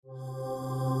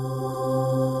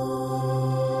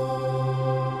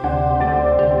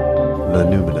The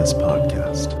Numinous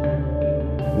Podcast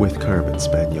with Carmen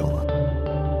Spagnola.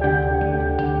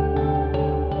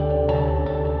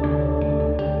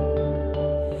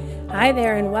 Hi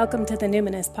there, and welcome to the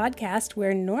Numinous Podcast,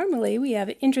 where normally we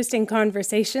have interesting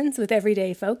conversations with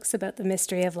everyday folks about the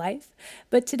mystery of life.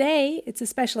 But today, it's a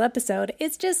special episode.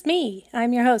 It's just me.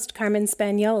 I'm your host, Carmen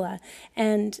Spagnola.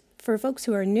 And for folks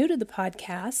who are new to the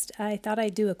podcast, I thought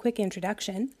I'd do a quick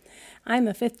introduction. I'm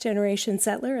a fifth-generation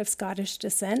settler of Scottish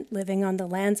descent, living on the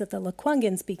lands of the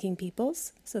Lekwungen-speaking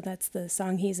peoples. So that's the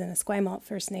Songhees and Esquimalt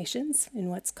First Nations in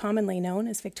what's commonly known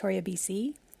as Victoria,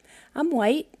 BC. I'm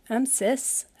white, I'm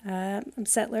cis, I'm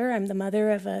settler, I'm the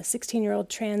mother of a 16-year-old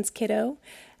trans kiddo.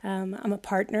 I'm a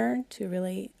partner to a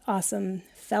really awesome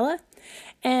fella.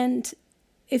 And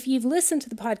if you've listened to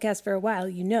the podcast for a while,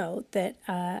 you know that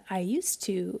I used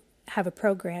to have a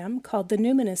program called the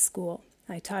Numinous School.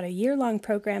 I taught a year-long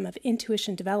program of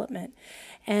intuition development,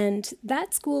 and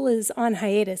that school is on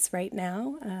hiatus right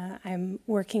now. I'm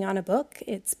working on a book.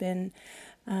 It's been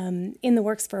in the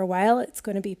works for a while. It's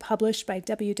going to be published by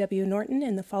W.W. Norton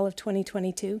in the fall of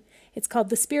 2022. It's called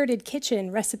The Spirited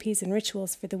Kitchen, Recipes and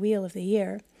Rituals for the Wheel of the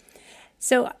Year.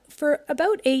 So for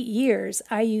about 8 years,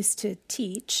 I used to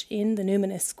teach in the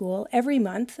Numinous School every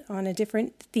month on a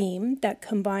different theme that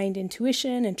combined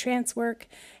intuition and trance work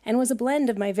and was a blend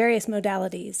of my various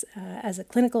modalities as a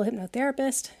clinical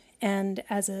hypnotherapist and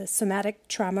as a somatic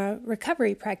trauma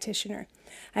recovery practitioner.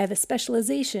 I have a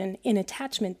specialization in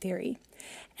attachment theory.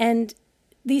 And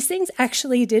these things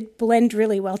actually did blend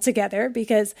really well together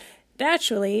because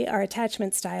naturally our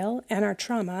attachment style and our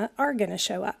trauma are going to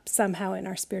show up somehow in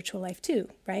our spiritual life too,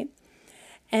 right?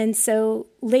 And so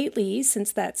lately,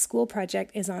 since that school project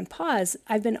is on pause,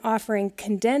 I've been offering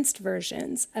condensed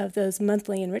versions of those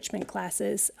monthly enrichment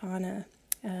classes on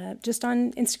just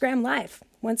on Instagram Live.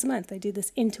 Once a month, I do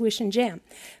this intuition jam.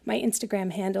 My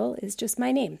Instagram handle is just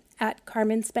my name, at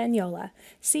Carmen Spagnola,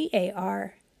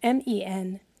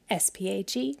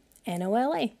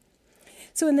 CarmenSpagnola.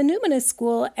 So in the Numinous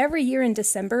School, every year in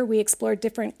December, we explore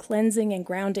different cleansing and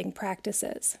grounding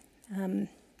practices.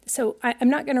 So I'm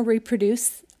not going to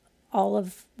reproduce all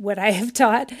of what I have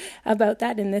taught about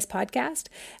that in this podcast,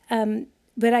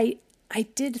 but I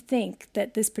did think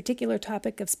that this particular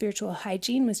topic of spiritual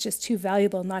hygiene was just too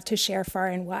valuable not to share far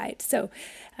and wide. So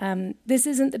this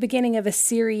isn't the beginning of a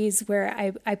series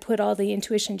where I put all the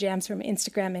intuition jams from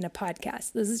Instagram in a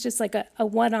podcast. This is just like a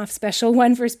one-off special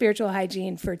one for spiritual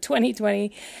hygiene for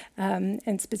 2020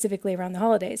 and specifically around the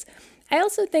holidays. I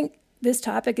also think this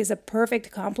topic is a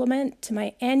perfect complement to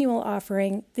my annual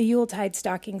offering, the Yuletide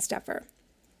Stocking Stuffer.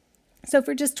 So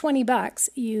for just $20,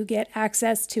 you get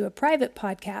access to a private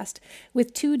podcast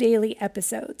with 2 daily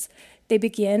episodes. They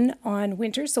begin on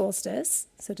winter solstice,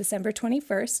 so December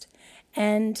 21st,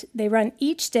 and they run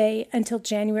each day until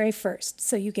January 1st.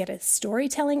 So you get a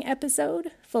storytelling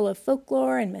episode full of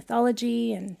folklore and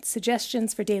mythology and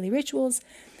suggestions for daily rituals.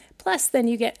 Plus, then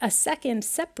you get a second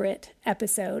separate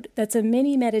episode that's a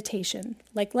mini meditation,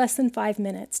 like less than 5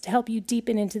 minutes, to help you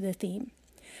deepen into the theme.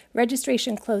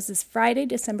 Registration closes Friday,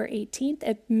 December 18th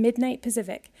at midnight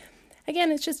Pacific.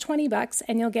 Again, it's just $20,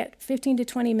 and you'll get 15 to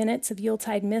 20 minutes of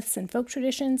Yuletide myths and folk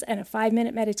traditions and a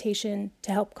 5-minute meditation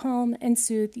to help calm and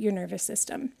soothe your nervous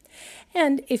system.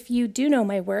 And if you do know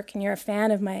my work and you're a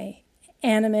fan of my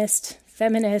animist,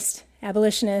 feminist,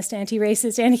 abolitionist,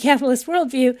 anti-racist, anti-capitalist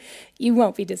worldview, you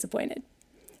won't be disappointed.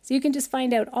 So you can just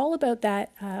find out all about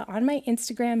that on my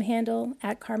Instagram handle,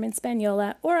 at Carmen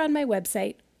Spagnola, or on my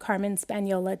website,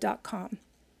 carmenspagnola.com.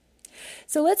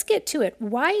 So let's get to it.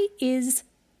 Why is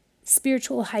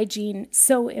spiritual hygiene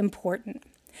so important?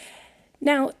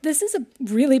 Now, this is a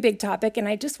really big topic, and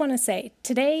I just want to say,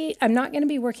 today I'm not going to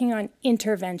be working on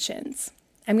interventions.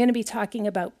 I'm going to be talking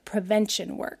about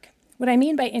prevention work. What I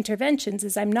mean by interventions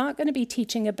is I'm not going to be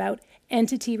teaching about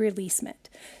entity releasement.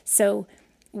 So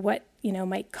what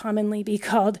might commonly be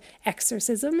called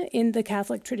exorcism in the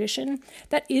Catholic tradition.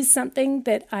 That is something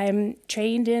that I'm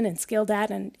trained in and skilled at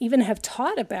and even have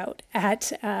taught about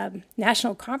at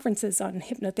national conferences on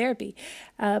hypnotherapy.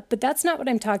 But that's not what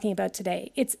I'm talking about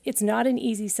today. It's not an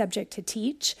easy subject to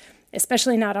teach,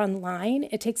 especially not online.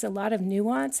 It takes a lot of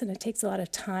nuance and it takes a lot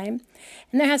of time.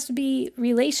 And there has to be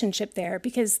relationship there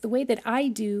because the way that I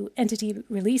do entity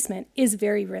releasement is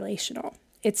very relational.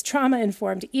 It's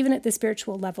trauma-informed, even at the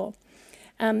spiritual level.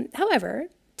 However,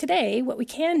 today, what we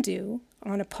can do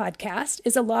on a podcast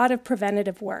is a lot of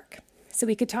preventative work. So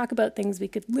we could talk about things we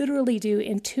could literally do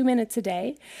in 2 minutes a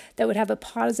day that would have a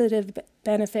positive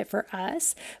benefit for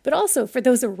us, but also for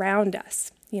those around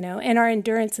us. and our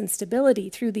endurance and stability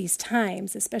through these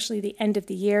times, especially the end of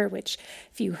the year, which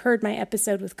if you heard my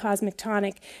episode with Cosmic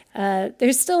Tonic,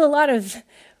 there's still a lot of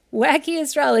wacky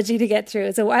astrology to get through.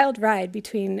 It's a wild ride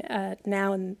between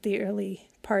now and the early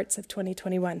parts of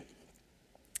 2021.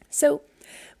 So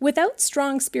without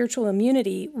strong spiritual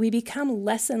immunity, we become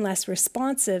less and less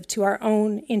responsive to our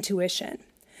own intuition.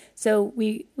 So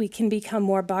we can become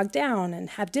more bogged down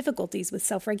and have difficulties with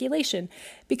self-regulation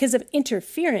because of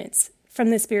interference from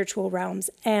the spiritual realms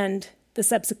and the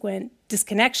subsequent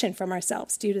disconnection from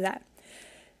ourselves due to that.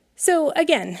 So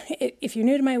again, if you're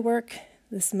new to my work,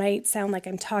 this might sound like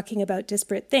I'm talking about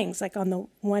disparate things. Like on the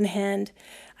one hand,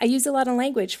 I use a lot of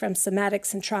language from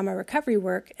somatics and trauma recovery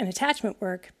work and attachment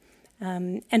work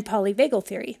and polyvagal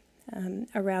theory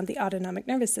around the autonomic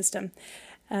nervous system.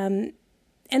 And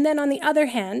then on the other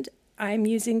hand, I'm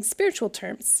using spiritual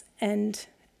terms and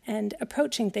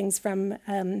approaching things from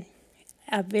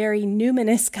a very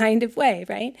numinous kind of way,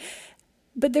 right?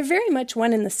 But they're very much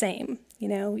one and the same.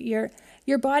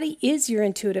 Your body is your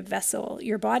intuitive vessel.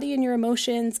 Your body and your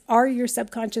emotions are your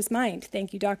subconscious mind.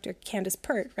 Thank you, Dr. Candace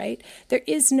Pert, right? There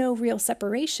is no real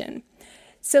separation.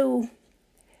 So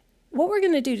what we're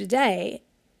going to do today,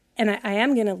 and I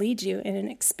am going to lead you in an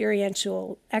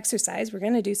experiential exercise. We're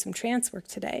going to do some trance work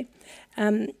today.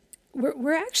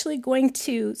 We're actually going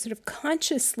to sort of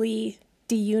consciously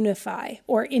deunify,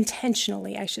 or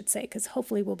intentionally, I should say, because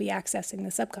hopefully we'll be accessing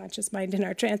the subconscious mind in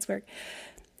our trance work.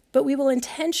 But we will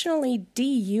intentionally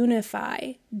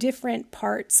deunify different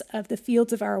parts of the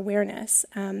fields of our awareness,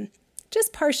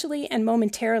 just partially and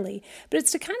momentarily. But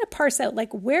it's to kind of parse out,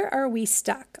 like, where are we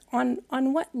stuck? On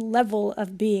what level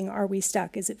of being are we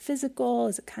stuck? Is it physical?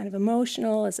 Is it kind of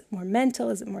emotional? Is it more mental?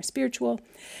 Is it more spiritual?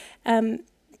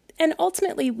 And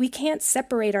ultimately, we can't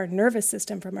separate our nervous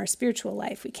system from our spiritual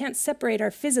life. We can't separate our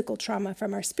physical trauma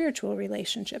from our spiritual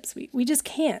relationships. We just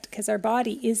can't, because our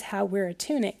body is how we're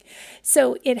attuning.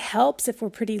 So it helps if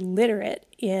we're pretty literate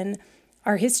in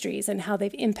our histories and how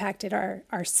they've impacted our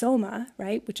soma,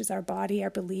 right, which is our body,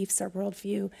 our beliefs, our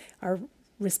worldview, our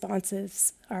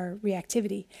responses, our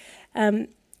reactivity.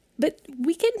 But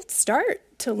we can start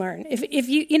to learn. If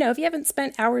you haven't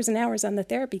spent hours and hours on the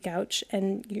therapy couch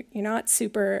and you're not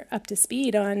super up to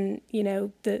speed on,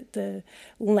 the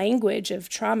language of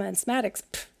trauma and somatics,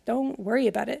 don't worry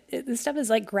about it. This stuff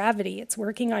is like gravity. It's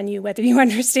working on you whether you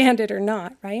understand it or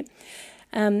not, right?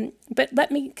 But let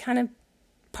me kind of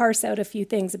parse out a few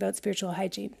things about spiritual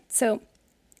hygiene. So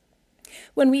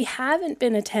when we haven't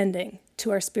been attending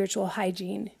to our spiritual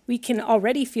hygiene, we can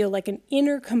already feel like an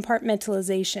inner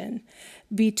compartmentalization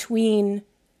between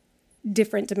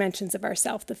different dimensions of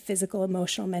ourself, the physical,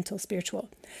 emotional, mental, spiritual.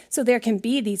 So there can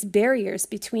be these barriers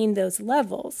between those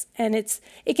levels, and it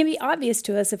can be obvious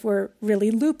to us if we're really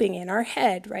looping in our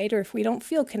head, right? Or if we don't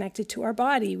feel connected to our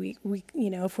body, we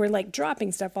if we're like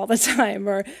dropping stuff all the time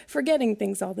or forgetting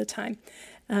things all the time.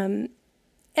 And,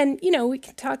 we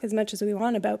can talk as much as we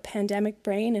want about pandemic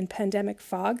brain and pandemic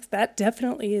fog. That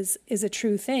definitely is a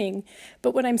true thing.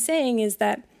 But what I'm saying is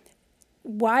that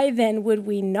why then would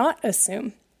we not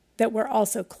assume that we're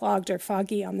also clogged or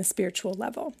foggy on the spiritual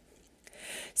level?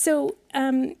 So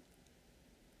the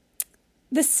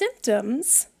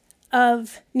symptoms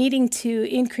of needing to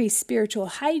increase spiritual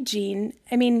hygiene,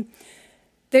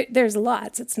 there's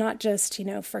lots. It's not just,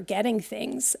 forgetting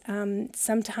things.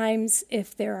 Sometimes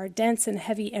if there are dense and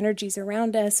heavy energies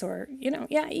around us or,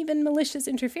 even malicious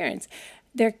interference,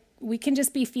 we can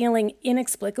just be feeling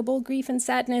inexplicable grief and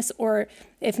sadness, or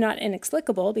if not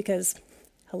inexplicable, because,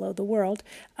 hello, the world,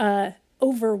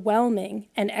 overwhelming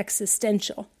and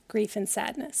existential grief and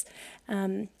sadness.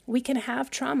 We can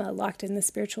have trauma locked in the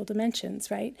spiritual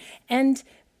dimensions, right? And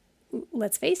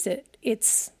let's face it,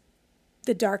 it's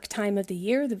the dark time of the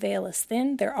year. The veil is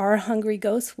thin. There are hungry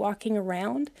ghosts walking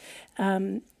around.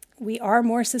 We are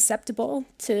more susceptible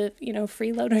to,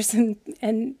 freeloaders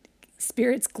and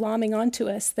spirits glomming onto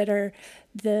us that are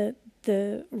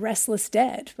the restless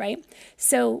dead, right?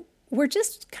 So we're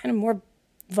just kind of more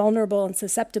vulnerable and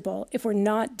susceptible if we're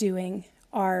not doing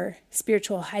our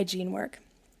spiritual hygiene work.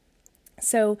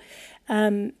 So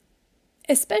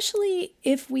especially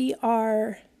if we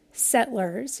are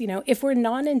settlers, if we're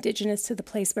non-Indigenous to the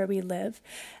place where we live,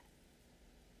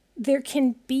 there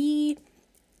can be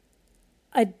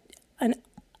an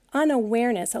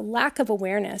unawareness, a lack of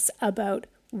awareness about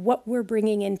what we're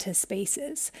bringing into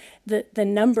spaces, the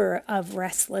number of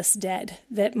restless dead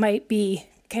that might be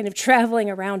kind of traveling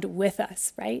around with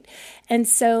us, right? And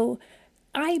so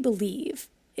I believe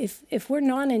if we're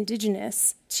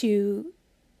non-Indigenous to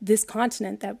this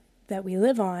continent that we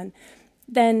live on,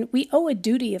 then we owe a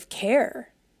duty of care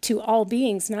to all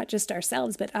beings, not just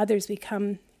ourselves, but others we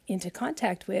come into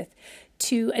contact with,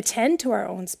 to attend to our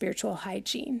own spiritual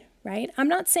hygiene, right? I'm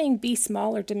not saying be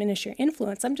small or diminish your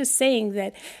influence. I'm just saying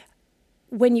that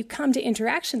when you come to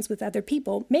interactions with other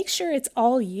people, make sure it's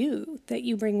all you that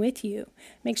you bring with you.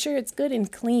 Make sure it's good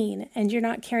and clean, and you're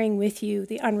not carrying with you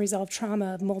the unresolved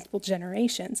trauma of multiple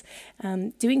generations.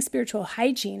 Doing spiritual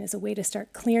hygiene is a way to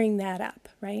start clearing that up,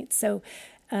 right? So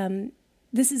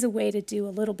this is a way to do a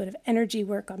little bit of energy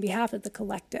work on behalf of the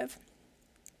collective.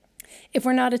 If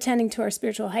we're not attending to our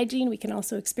spiritual hygiene, we can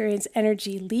also experience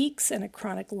energy leaks and a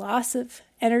chronic loss of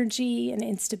energy and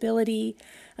instability,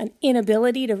 an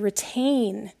inability to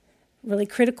retain really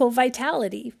critical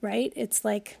vitality, right? It's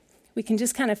like we can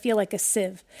just kind of feel like a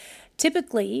sieve.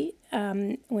 Typically,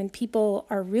 when people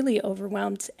are really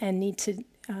overwhelmed and need to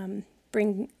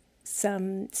bring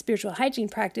some spiritual hygiene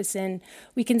practice in,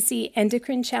 we can see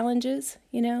endocrine challenges,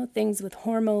 things with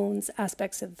hormones,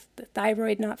 aspects of the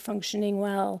thyroid not functioning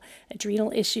well,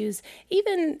 adrenal issues,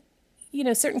 even,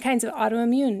 certain kinds of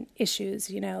autoimmune issues,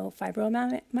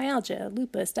 fibromyalgia,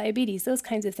 lupus, diabetes, those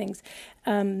kinds of things.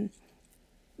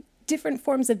 Different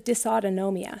forms of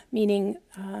dysautonomia, meaning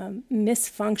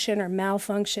misfunction or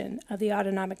malfunction of the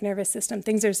autonomic nervous system.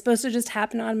 Things that are supposed to just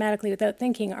happen automatically without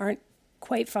thinking aren't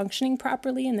quite functioning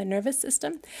properly in the nervous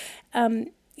system.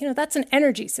 That's an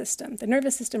energy system. The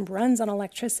nervous system runs on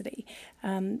electricity,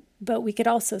 but we could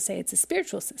also say it's a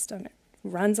spiritual system. It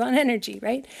runs on energy,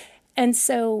 right? And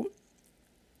so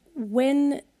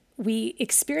when we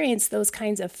experience those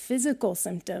kinds of physical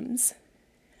symptoms,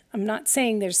 I'm not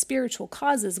saying there's spiritual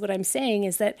causes. What I'm saying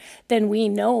is that then we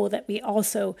know that we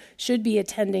also should be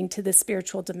attending to the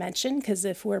spiritual dimension, because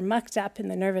if we're mucked up in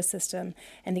the nervous system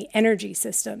and the energy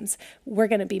systems, we're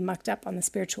going to be mucked up on the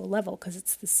spiritual level, because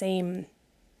it's the same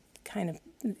kind of,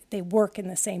 they work in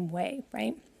the same way,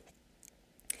 right?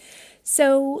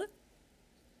 So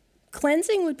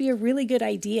cleansing would be a really good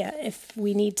idea if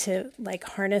we need to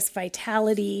harness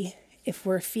vitality, if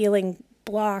we're feeling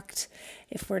blocked,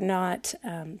 if we're not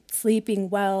sleeping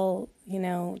well,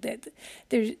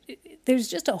 there's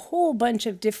just a whole bunch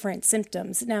of different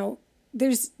symptoms. Now,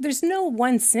 there's no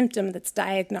one symptom that's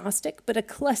diagnostic, but a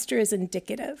cluster is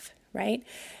indicative, right?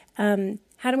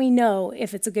 How do we know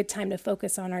if it's a good time to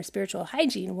focus on our spiritual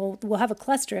hygiene? We'll have a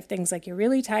cluster of things like you're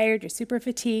really tired, you're super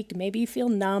fatigued, maybe you feel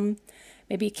numb,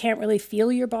 maybe you can't really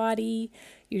feel your body,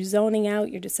 you're zoning out,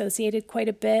 you're dissociated quite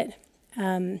a bit.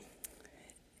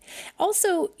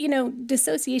 Also,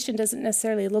 dissociation doesn't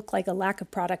necessarily look like a lack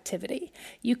of productivity.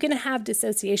 You can have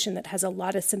dissociation that has a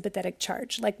lot of sympathetic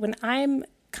charge. Like when I'm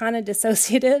kind of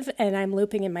dissociative and I'm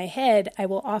looping in my head, I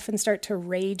will often start to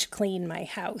rage clean my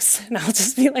house, and I'll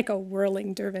just be like a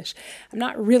whirling dervish. I'm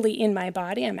not really in my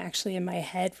body. I'm actually in my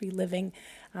head reliving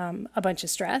a bunch of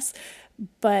stress,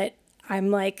 but I'm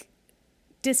like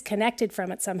disconnected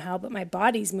from it somehow, but my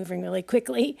body's moving really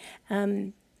quickly.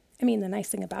 The nice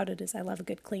thing about it is I love a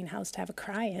good clean house to have a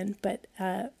cry in, but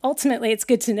ultimately it's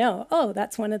good to know,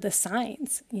 that's one of the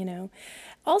signs,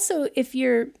 Also, if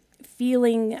you're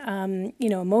feeling,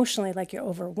 emotionally like you're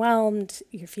overwhelmed,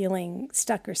 you're feeling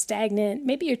stuck or stagnant,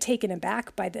 maybe you're taken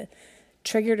aback by the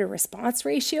trigger to response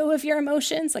ratio of your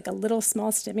emotions, like a little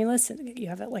small stimulus, and you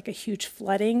have like a huge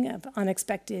flooding of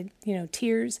unexpected,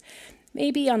 tears.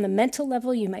 Maybe on the mental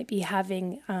level, you might be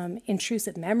having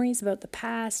intrusive memories about the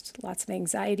past, lots of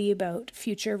anxiety about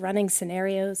future running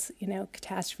scenarios,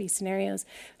 catastrophe scenarios,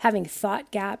 having thought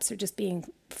gaps or just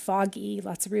being foggy,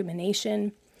 lots of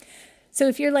rumination. So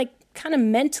if you're kind of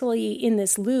mentally in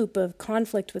this loop of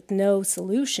conflict with no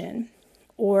solution,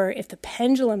 or if the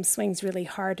pendulum swings really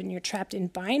hard and you're trapped in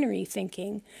binary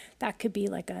thinking, that could be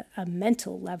like a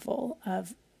mental level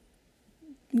of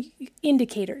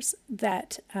indicators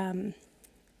that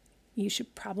you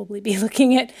should probably be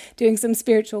looking at doing some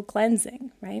spiritual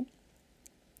cleansing, right?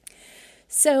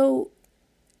 So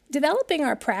developing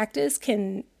our practice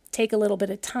can take a little bit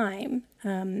of time,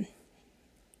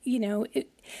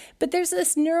 but there's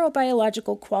this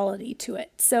neurobiological quality to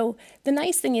it. So the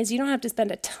nice thing is you don't have to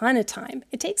spend a ton of time.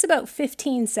 It takes about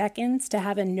 15 seconds to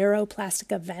have a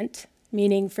neuroplastic event,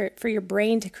 meaning for your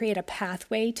brain to create a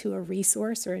pathway to a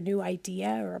resource or a new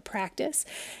idea or a practice.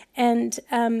 And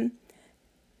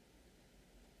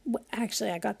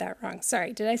actually, I got that wrong.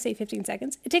 Sorry, did I say 15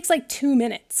 seconds? It takes 2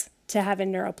 minutes to have a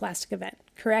neuroplastic event.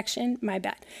 Correction, my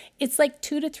bad. It's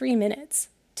 2 to 3 minutes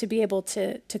to be able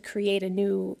to create a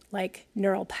new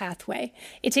neural pathway.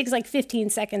 It takes 15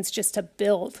 seconds just to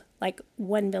build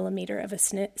 1 millimeter of a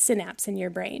synapse in your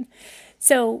brain.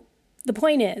 So the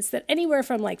point is that anywhere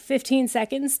from 15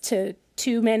 seconds to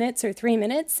 2 minutes or 3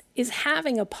 minutes is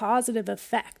having a positive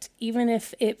effect, even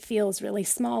if it feels really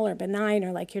small or benign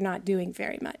or like you're not doing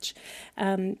very much.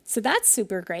 So that's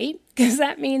super great, because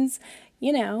that means,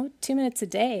 2 minutes a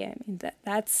day. I mean,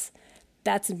 that's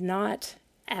not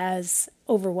as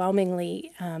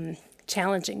overwhelmingly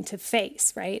challenging to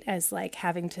face, right? As like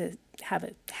having to have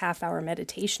a half-hour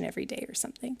meditation every day or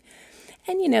something.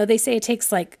 And, they say it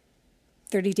takes like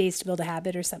 30 days to build a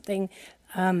habit or something.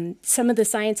 Some of the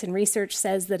science and research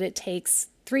says that it takes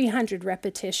 300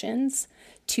 repetitions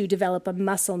to develop a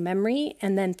muscle memory,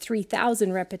 and then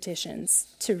 3,000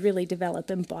 repetitions to really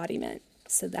develop embodiment,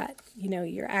 so that,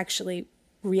 you're actually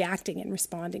reacting and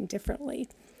responding differently.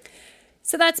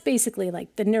 So that's basically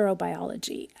like the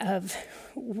neurobiology of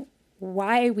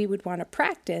why we would want to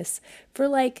practice for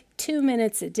like 2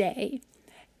 minutes a day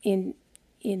in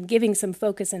giving some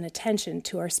focus and attention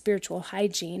to our spiritual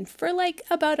hygiene for like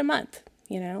about a month,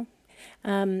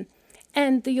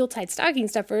 and the Yuletide stocking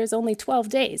stuffer is only 12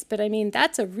 days, but I mean,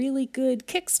 that's a really good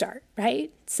kickstart,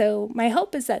 right? So my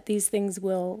hope is that these things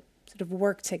will sort of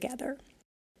work together.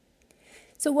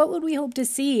 So what would we hope to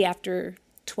see after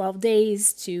 12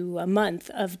 days to a month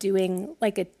of doing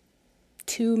like a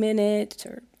 2-minute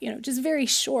or, just very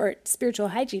short spiritual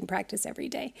hygiene practice every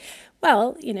day?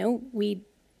 Well, we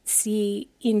see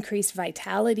increased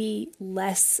vitality,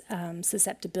 less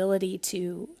susceptibility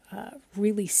to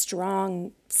really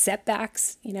strong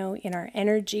setbacks, in our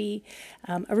energy,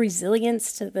 a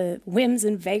resilience to the whims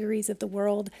and vagaries of the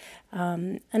world,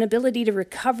 an ability to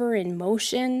recover in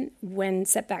motion when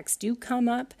setbacks do come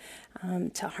up,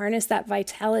 to harness that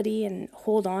vitality and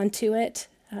hold on to it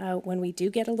when we do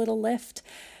get a little lift.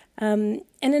 And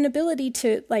an ability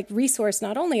to resource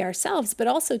not only ourselves, but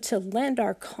also to lend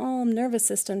our calm nervous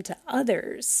system to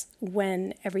others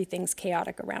when everything's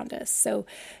chaotic around us. So,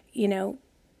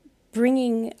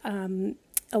 bringing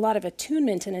a lot of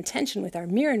attunement and attention with our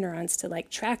mirror neurons to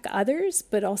track others,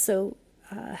 but also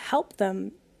help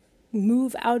them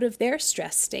move out of their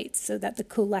stress states so that the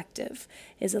collective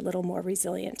is a little more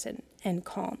resilient and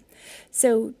calm.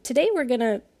 So today we're going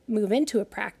to move into a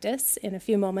practice in a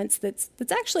few moments that's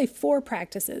actually 4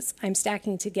 practices I'm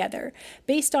stacking together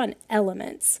based on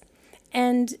elements.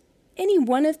 And any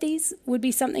one of these would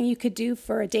be something you could do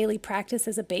for a daily practice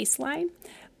as a baseline,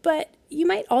 but you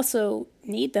might also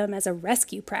need them as a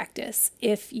rescue practice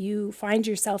if you find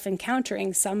yourself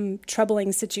encountering some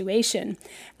troubling situation.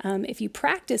 If you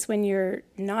practice when you're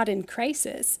not in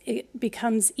crisis, it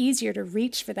becomes easier to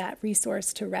reach for that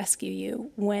resource to rescue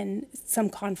you when some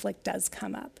conflict does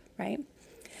come up, right?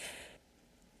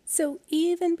 So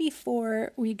even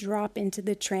before we drop into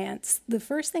the trance, the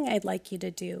first thing I'd like you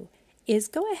to do is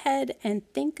go ahead and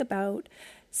think about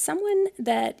someone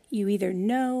that you either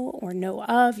know or know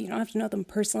of. You don't have to know them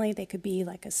personally. They could be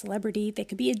like a celebrity. They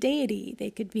could be a deity. They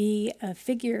could be a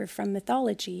figure from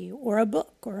mythology or a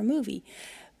book or a movie.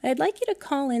 I'd like you to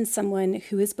call in someone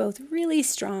who is both really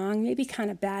strong, maybe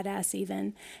kind of badass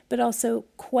even, but also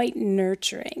quite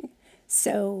nurturing.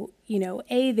 So,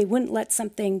 they wouldn't let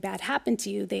something bad happen to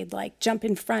you. They'd jump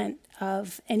in front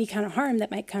of any kind of harm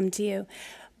that might come to you.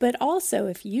 But also,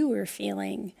 if you were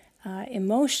feeling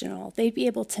emotional, they'd be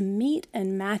able to meet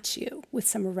and match you with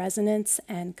some resonance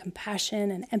and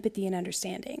compassion and empathy and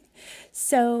understanding.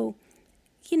 So,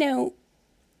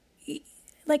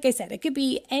 like I said, it could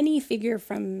be any figure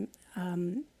from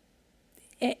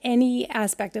any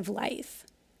aspect of life,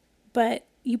 but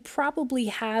you probably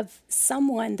have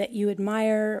someone that you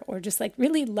admire or just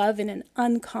really love in an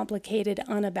uncomplicated,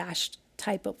 unabashed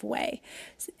type of way,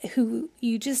 who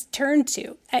you just turn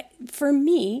to. For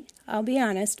me, I'll be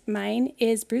honest, mine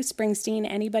is Bruce Springsteen.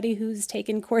 Anybody who's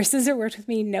taken courses or worked with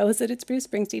me knows that it's Bruce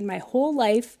Springsteen. My whole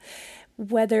life,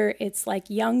 whether it's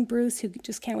young Bruce who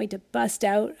just can't wait to bust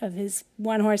out of his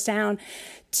one-horse town,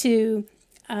 to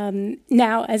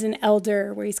now as an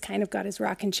elder where he's kind of got his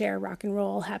rocking chair rock and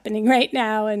roll happening right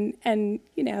now, and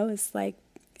it's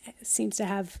seems to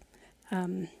have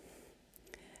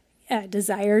a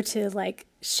desire to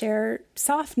share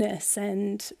softness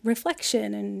and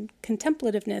reflection and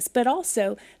contemplativeness, but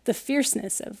also the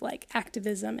fierceness of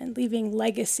activism and leaving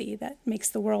legacy that makes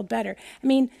the world better. I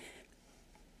mean,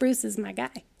 Bruce is my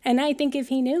guy. And I think if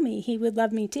he knew me, he would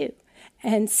love me too.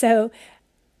 And so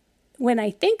when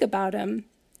I think about him,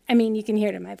 I mean, you can hear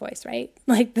it in my voice, right?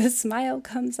 The smile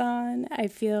comes on. I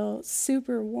feel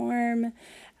super warm.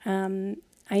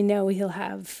 I know he'll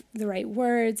have the right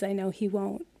words. I know he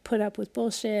won't put up with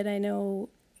bullshit. I know,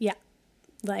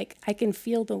 I can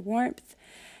feel the warmth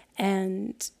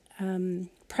and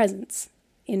presence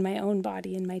in my own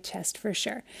body, in my chest for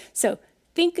sure. So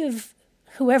think of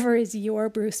whoever is your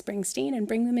Bruce Springsteen and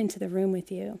bring them into the room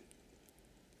with you.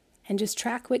 and just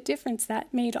track what difference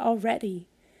that made already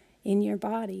in your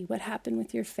body, what happened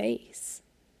with your face.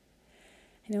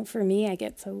 I know for me, I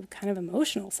get so kind of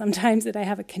emotional sometimes that I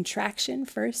have a contraction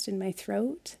first in my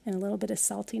throat and a little bit of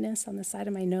saltiness on the side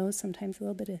of my nose, sometimes a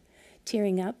little bit of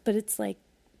tearing up, but it's like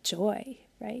joy,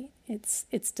 right?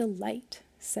 It's delight.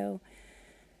 So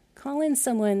call in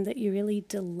someone that you really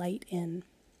delight in.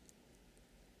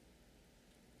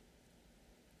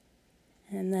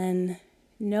 And then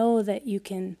know that you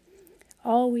can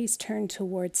always turn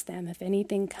towards them. If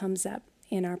anything comes up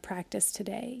in our practice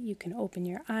today, you can open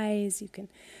your eyes, you can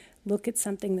look at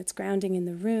something that's grounding in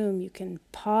the room, you can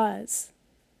pause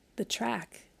the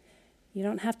track. You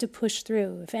don't have to push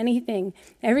through. If anything,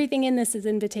 everything in this is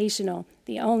invitational.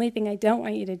 The only thing I don't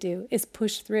want you to do is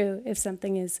push through if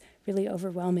something is really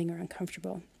overwhelming or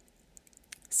uncomfortable.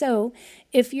 So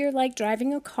if you're like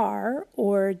driving a car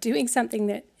or doing something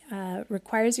that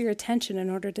requires your attention in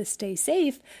order to stay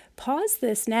safe, pause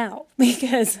this now,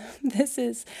 because this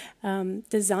is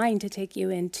designed to take you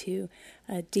into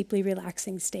a deeply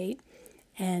relaxing state,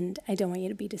 and I don't want you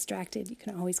to be distracted. You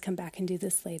can always come back and do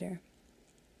this later.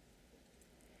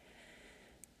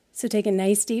 So take a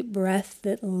nice deep breath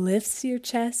that lifts your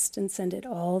chest and send it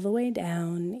all the way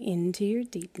down into your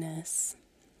deepness.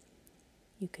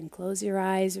 You can close your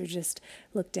eyes or just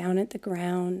look down at the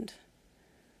ground.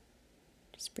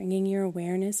 Just bringing your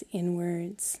awareness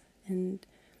inwards and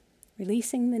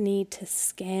releasing the need to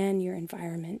scan your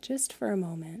environment just for a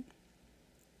moment.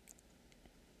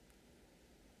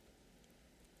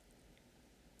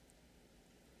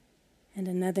 And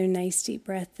another nice deep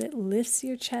breath that lifts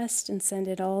your chest and send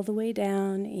it all the way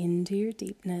down into your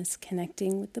deepness,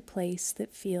 connecting with the place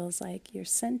that feels like your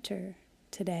center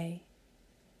today.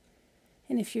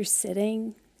 And if you're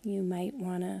sitting, you might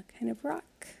want to kind of rock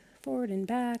forward and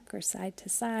back or side to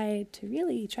side to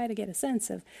really try to get a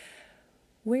sense of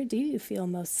where do you feel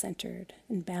most centered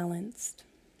and balanced.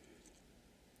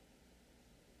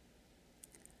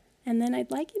 And then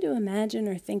I'd like you to imagine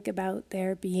or think about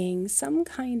there being some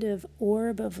kind of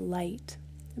orb of light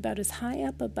about as high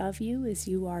up above you as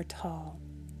you are tall.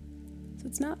 So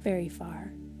it's not very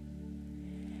far.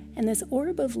 And this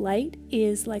orb of light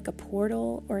is like a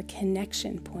portal or a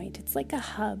connection point. It's like a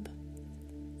hub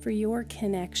for your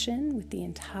connection with the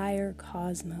entire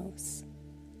cosmos.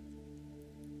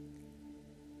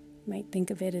 You might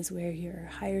think of it as where your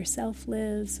higher self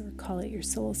lives, or call it your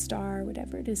soul star,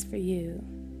 whatever it is for you.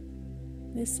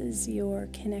 This is your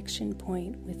connection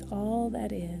point with all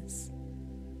that is.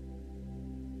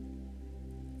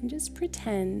 And just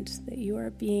pretend that you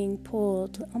are being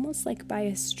pulled almost like by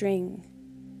a string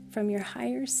from your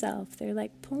higher self. They're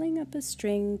like pulling up a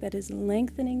string that is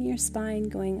lengthening your spine,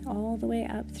 going all the way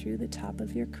up through the top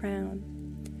of your crown,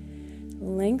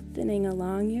 lengthening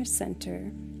along your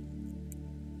center.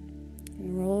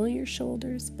 And roll your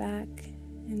shoulders back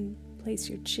and place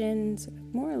your chin sort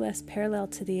of more or less parallel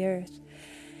to the earth.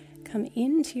 Come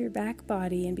into your back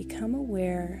body and become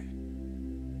aware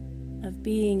of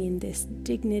being in this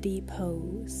dignity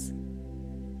pose.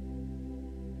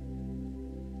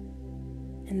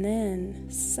 And then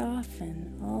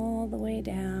soften all the way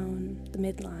down the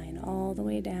midline, all the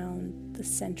way down the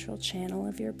central channel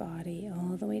of your body,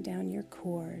 all the way down your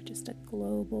core, just a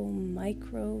global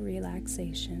micro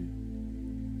relaxation.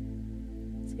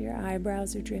 So your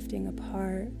eyebrows are drifting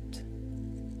apart,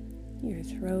 your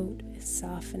throat is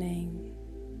softening,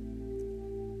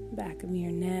 back of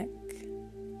your neck,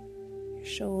 your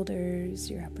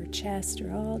shoulders, your upper chest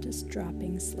are all just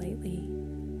dropping slightly.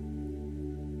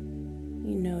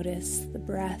 You notice the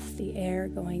breath, the air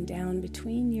going down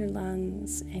between your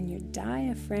lungs and your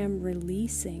diaphragm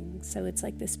releasing. So it's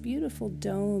like this beautiful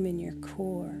dome in your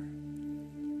core,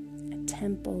 a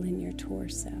temple in your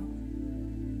torso.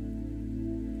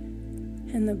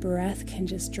 And the breath can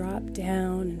just drop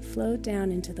down and float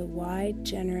down into the wide,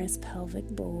 generous pelvic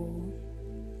bowl,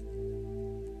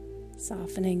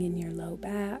 softening in your low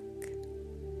back,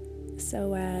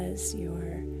 so as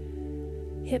your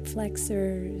hip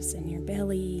flexors and your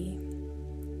belly.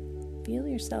 Feel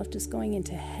yourself just going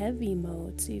into heavy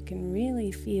mode so you can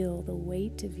really feel the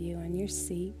weight of you on your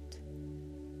seat.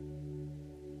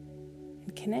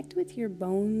 And connect with your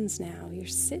bones now, your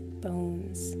sit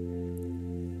bones.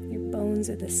 Your bones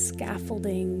are the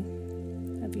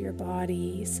scaffolding of your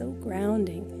body, so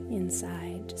grounding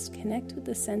inside. Just connect with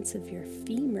the sense of your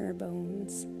femur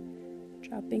bones,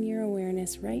 dropping your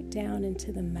awareness right down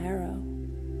into the marrow.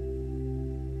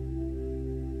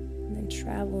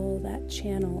 Travel that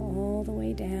channel all the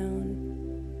way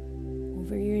down,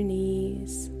 over your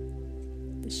knees,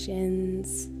 the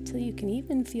shins, till you can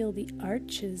even feel the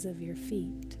arches of your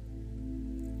feet.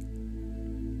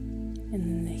 and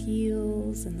then the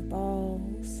heels and the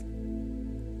balls.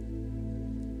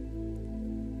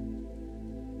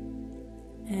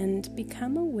 And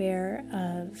become aware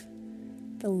of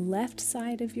the left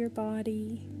side of your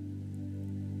body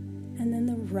and then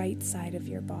the right side of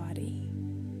your body.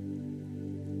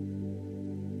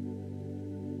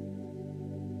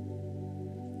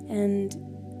 And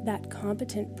that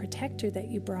competent protector that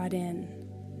you brought in,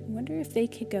 I wonder if they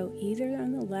could go either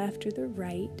on the left or the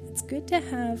right. It's good to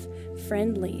have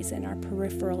friendlies in our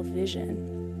peripheral vision,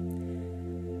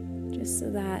 just so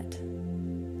that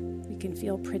we can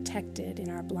feel protected in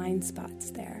our blind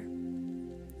spots there.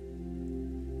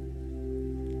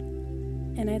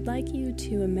 And I'd like you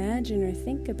to imagine or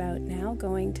think about now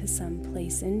going to some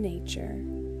place in nature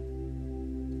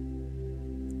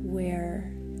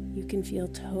where you can feel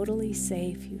totally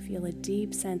safe. You feel a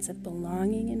deep sense of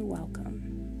belonging and welcome.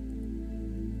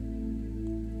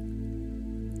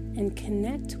 And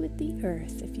connect with the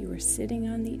earth. If you were sitting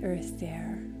on the earth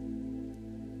there,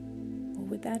 what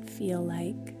would that feel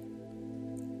like?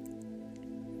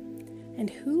 And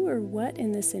who or what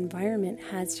in this environment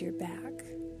has your back?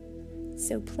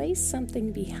 So place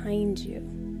something behind you.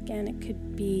 Again, it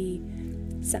could be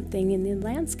something in the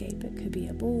landscape. It could be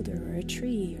a boulder or a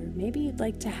tree, or maybe you'd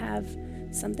like to have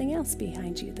something else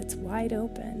behind you that's wide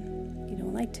open. You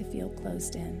don't like to feel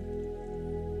closed in.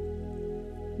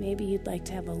 Maybe you'd like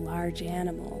to have a large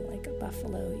animal, like a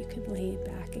buffalo, you could lay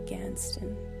back against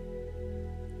and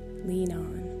lean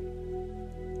on.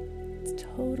 It's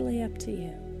totally up to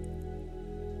you.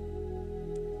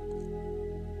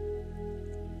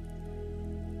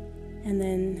 And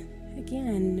then,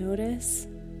 again, notice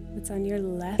what's on your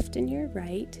left and your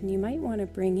right, and you might want to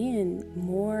bring in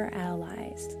more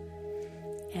allies,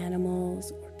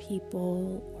 animals or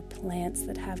people or plants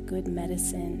that have good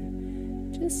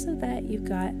medicine, just so that you've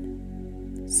got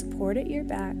support at your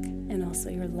back and also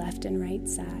your left and right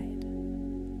side.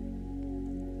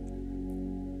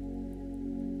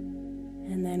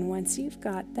 And then once you've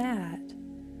got that,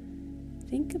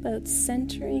 think about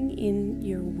centering in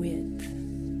your width.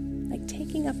 Like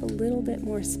taking up a little bit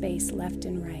more space left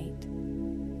and right.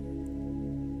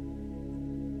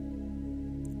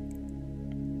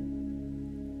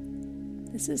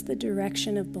 This is the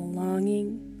direction of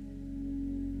belonging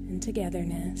and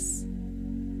togetherness.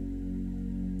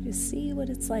 Just see what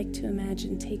it's like to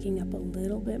imagine taking up a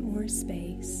little bit more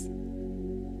space.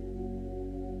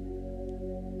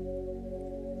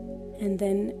 And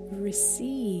then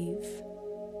receive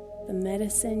the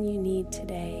medicine you need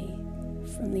today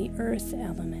from the earth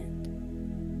element.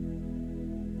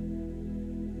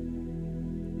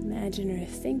 Imagine or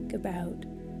think about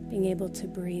being able to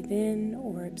breathe in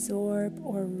or absorb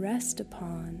or rest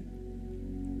upon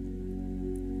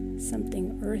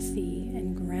something earthy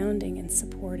and grounding and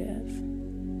supportive.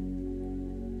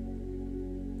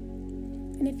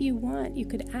 And if you want, you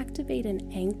could activate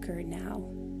an anchor now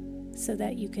so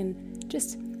that you can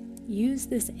just use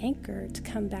this anchor to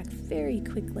come back very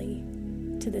quickly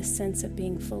to this sense of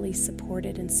being fully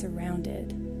supported and surrounded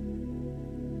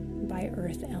by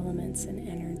earth elements and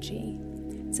energy.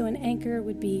 So an anchor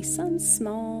would be some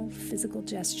small physical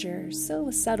gesture, so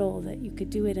subtle that you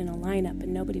could do it in a lineup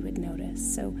and nobody would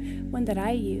notice. So one that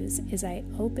I use is I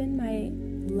open my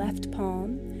left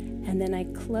palm and then I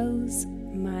close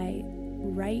my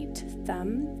right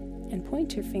thumb and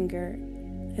pointer finger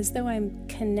as though I'm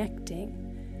connecting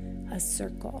a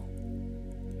circle.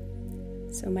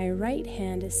 So my right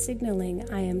hand is signaling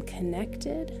I am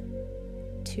connected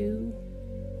to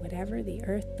whatever, the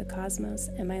earth, the cosmos,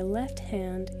 and my left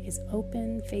hand is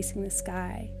open, facing the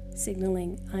sky,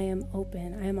 signaling I am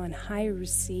open, I am on high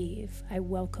receive, I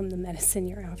welcome the medicine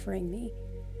you're offering me.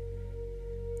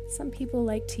 Some people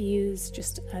like to use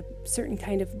just a certain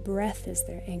kind of breath as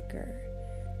their anchor.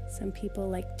 Some people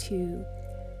like to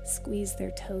squeeze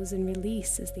their toes and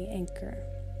release as the anchor.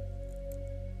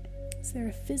 Is there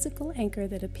a physical anchor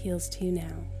that appeals to you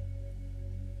now?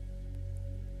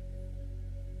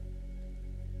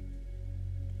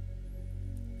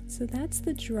 So that's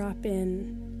the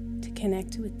drop-in to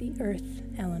connect with the earth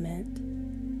element.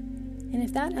 And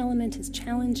if that element is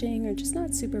challenging or just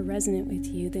not super resonant with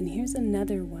you, then here's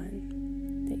another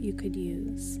one that you could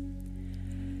use.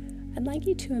 I'd like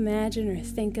you to imagine or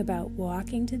think about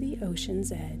walking to the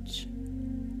ocean's edge.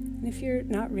 And if you're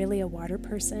not really a water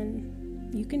person,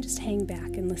 you can just hang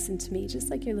back and listen to me, just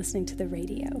like you're listening to the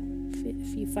radio.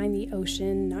 If you find the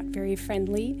ocean not very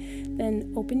friendly,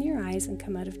 then open your eyes and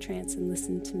come out of trance and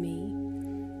listen to me.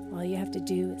 All you have to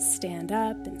do is stand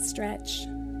up and stretch.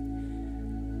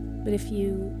 But if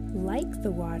you like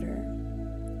the water,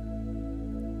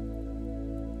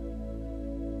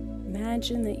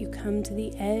 imagine that you come to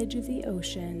the edge of the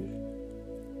ocean.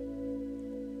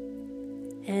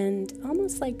 And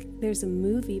almost like there's a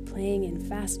movie playing in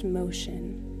fast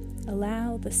motion,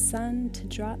 allow the sun to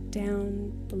drop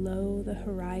down below the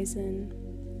horizon.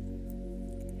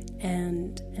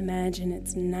 And imagine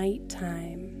it's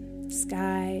nighttime. The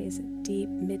sky is a deep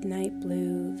midnight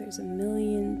blue. There's a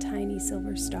million tiny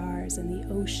silver stars, and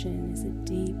the ocean is a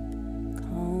deep,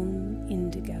 calm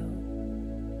indigo.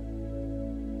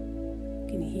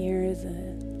 You can hear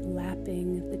the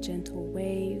lapping of the gentle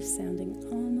waves, sounding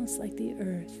almost like the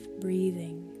earth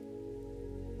breathing.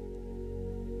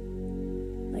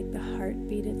 Like the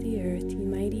heartbeat of the earth, you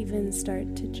might even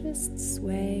start to just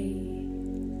sway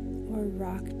or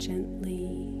rock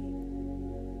gently,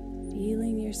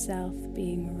 feeling yourself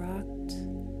being rocked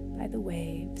by the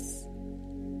waves.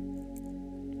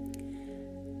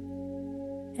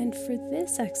 And for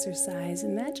this exercise,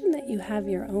 imagine that you have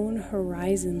your own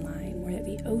horizon line where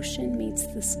the ocean meets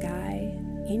the sky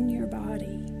in your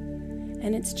body,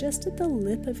 and it's just at the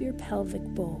lip of your pelvic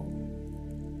bowl.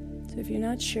 So if you're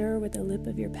not sure what the lip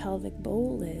of your pelvic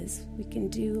bowl is, we can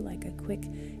do like a quick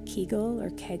Kegel or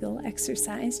Kegel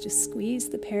exercise. Just squeeze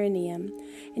the perineum,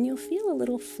 and you'll feel a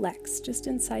little flex just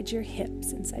inside your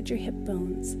hips, inside your hip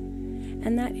bones.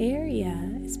 And that area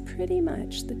is pretty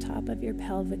much the top of your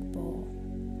pelvic bowl.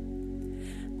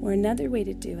 Or another way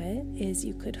to do it is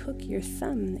you could hook your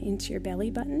thumb into your belly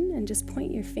button and just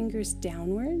point your fingers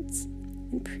downwards,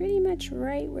 and pretty much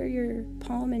right where your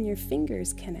palm and your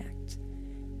fingers connect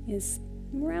is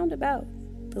round about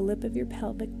the lip of your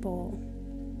pelvic bowl.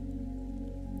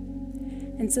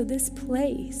 And so this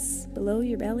place below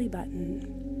your belly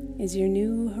button is your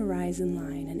new horizon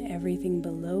line, and everything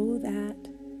below that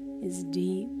is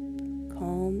deep,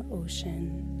 calm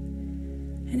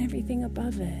ocean, and everything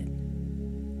above it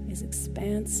is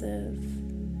expansive,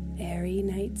 airy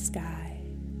night sky.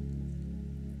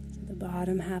 So the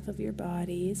bottom half of your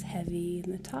body is heavy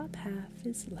and the top half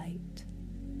is light.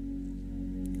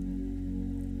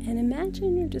 And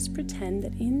imagine or just pretend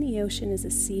that in the ocean is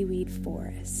a seaweed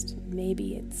forest.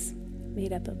 Maybe it's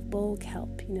made up of bull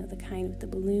kelp, the kind with the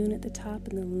balloon at the top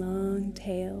and the long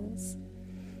tails.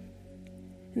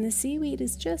 And the seaweed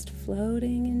is just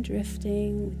floating and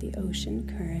drifting with the ocean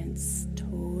currents,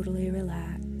 totally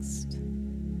relaxed.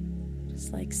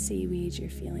 Just like seaweed, you're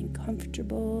feeling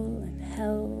comfortable and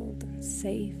held and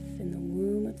safe in the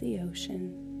womb of the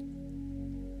ocean,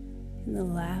 in the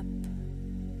lap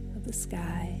of the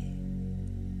sky.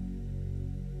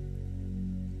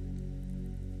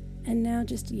 And now,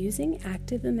 just using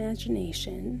active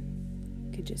imagination,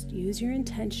 you could just use your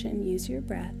intention, use your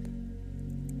breath.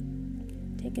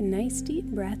 Take a nice deep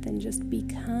breath and just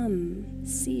become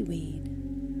seaweed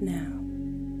now.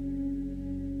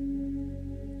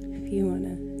 If you want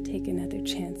to take another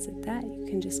chance at that, you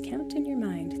can just count in your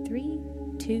mind. 3,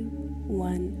 2,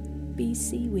 1, be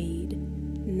seaweed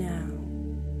now.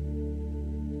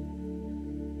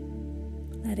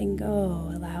 Letting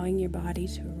go, allowing your body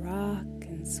to rock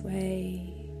and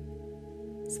sway.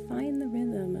 Just find the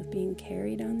rhythm of being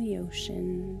carried on the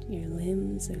ocean. Your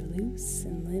limbs are loose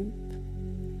and limp.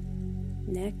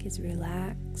 Neck is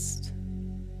relaxed,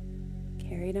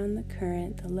 carried on the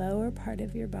current. The lower part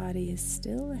of your body is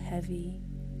still heavy.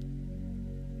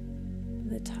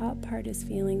 The top part is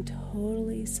feeling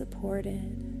totally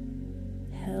supported,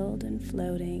 held and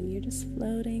floating. You're just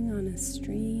floating on a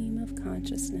stream of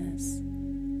consciousness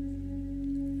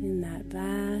in that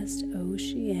vast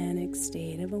oceanic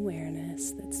state of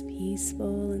awareness that's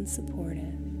peaceful and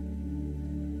supportive.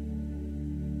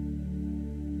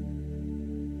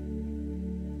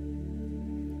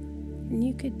 And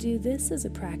you could do this as a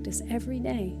practice every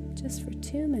day, just for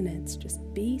 2 minutes. Just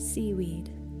be seaweed.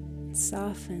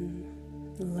 Soften,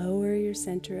 lower your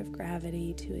center of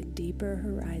gravity to a deeper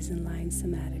horizon line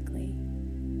somatically.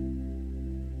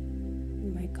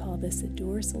 You might call this a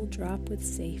dorsal drop with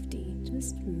safety.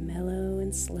 Just mellow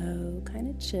and slow, kind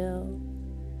of chill.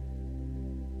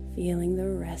 Feeling the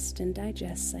rest and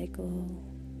digest cycle,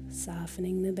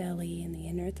 softening the belly and the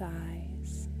inner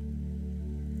thighs.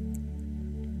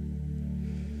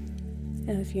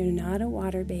 Now, if you're not a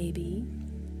water baby,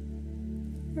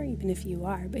 or even if you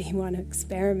are, but you want to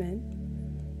experiment,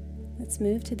 let's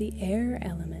move to the air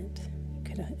element. You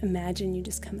could imagine you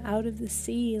just come out of the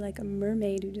sea like a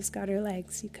mermaid who just got her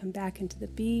legs. You come back into the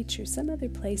beach or some other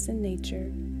place in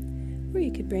nature. Or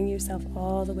you could bring yourself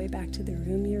all the way back to the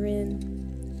room you're in,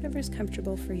 whatever's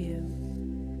comfortable for you.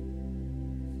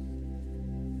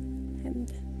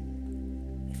 And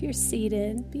if you're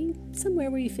seated, be somewhere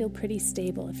where you feel pretty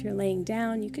stable. If you're laying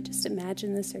down, you could just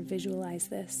imagine this or visualize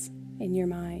this in your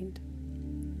mind.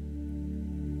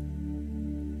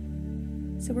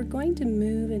 So we're going to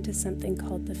move into something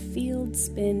called the field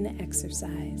spin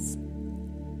exercise.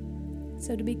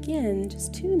 So to begin,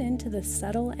 just tune into the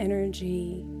subtle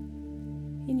energy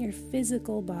in your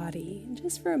physical body. And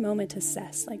just for a moment,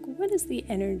 assess, what is the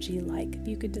energy like, if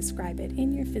you could describe it,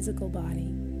 in your physical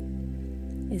body?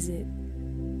 Is it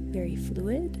very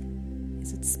fluid?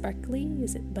 Is it sparkly?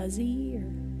 Is it buzzy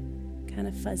or kind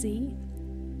of fuzzy?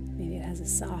 Maybe it has a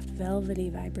soft, velvety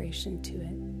vibration to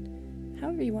it.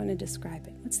 However you want to describe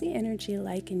it. What's the energy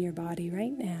like in your body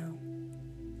right now?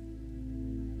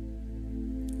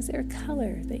 Is there a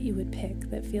color that you would pick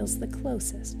that feels the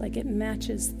closest, like it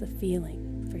matches the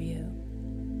feeling for you?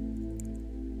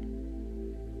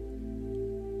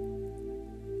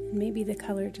 And maybe the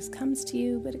color just comes to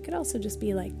you, but it could also just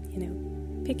be like,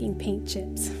 picking paint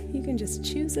chips. You can just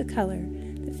choose a color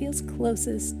that feels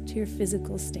closest to your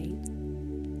physical state.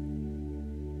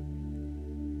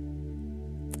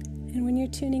 And when you're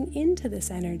tuning into this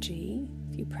energy,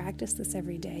 if you practice this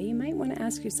every day, you might want to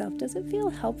ask yourself, does it feel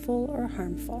helpful or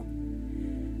harmful?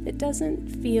 If it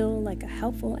doesn't feel like a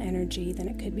helpful energy, then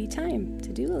it could be time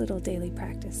to do a little daily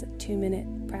practice, a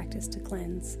 2-minute practice to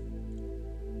cleanse.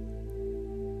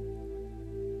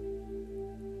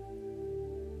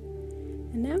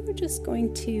 And now we're just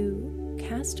going to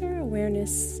cast our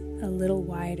awareness a little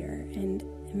wider and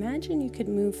imagine you could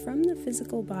move from the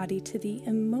physical body to the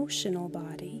emotional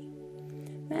body.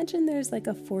 Imagine there's like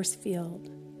a force field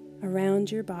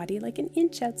around your body, like an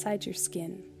inch outside your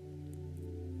skin.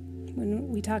 When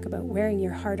we talk about wearing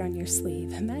your heart on your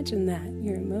sleeve, imagine that.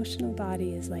 Your emotional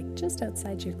body is like just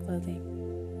outside your clothing.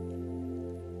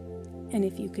 And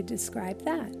if you could describe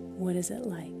that, what is it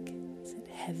like? Is it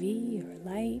heavy or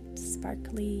light,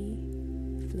 sparkly,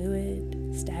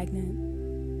 fluid,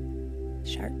 stagnant,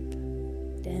 sharp,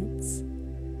 dense?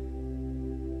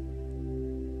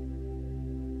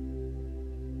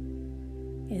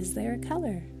 Is there a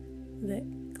color that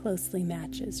closely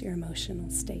matches your emotional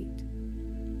state?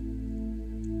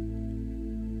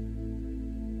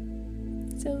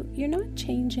 So you're not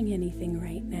changing anything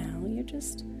right now. You're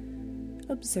just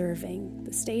observing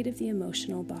the state of the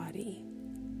emotional body.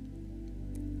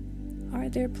 Are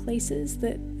there places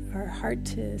that are hard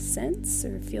to sense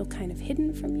or feel kind of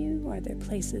hidden from you? Are there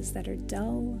places that are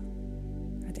dull?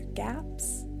 Are there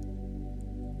gaps?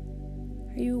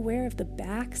 Are you aware of the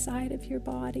back side of your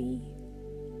body?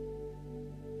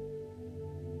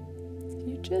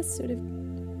 You're just sort of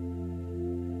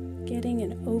getting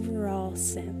an overall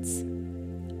sense.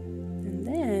 And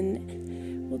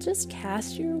then we'll just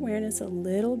cast your awareness a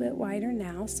little bit wider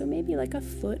now, so maybe like a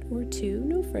foot or two,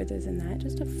 no further than that,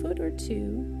 just a foot or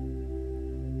two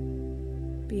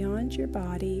beyond your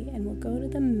body, and we'll go to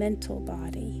the mental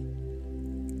body.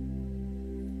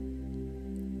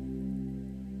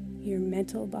 Your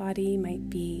mental body might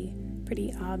be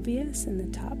pretty obvious in the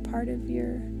top part of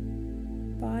your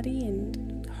body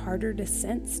and harder to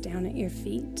sense down at your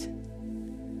feet.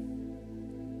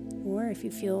 Or if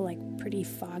you feel like pretty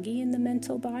foggy in the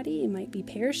mental body, it might be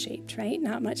pear-shaped, right?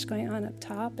 Not much going on up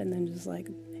top and then just like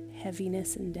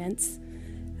heaviness and dense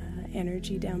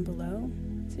energy down below.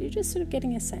 So you're just sort of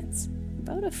getting a sense.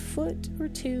 About a foot or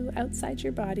two outside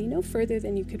your body, no further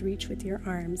than you could reach with your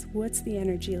arms. What's the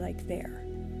energy like there?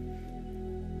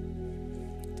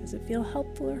 Does it feel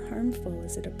helpful or harmful?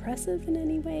 Is it oppressive in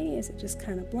any way? Is it just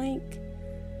kind of blank?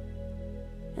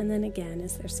 And then again,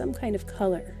 is there some kind of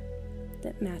color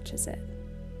that matches it?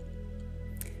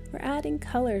 We're adding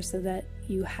color so that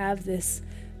you have this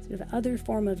sort of other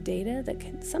form of data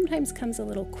that sometimes comes a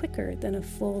little quicker than a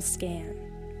full scan.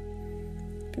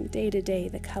 From day to day,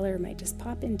 the color might just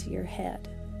pop into your head.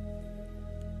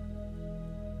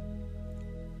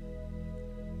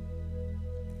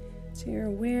 So you're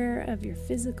aware of your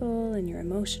physical and your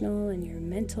emotional and your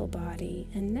mental body.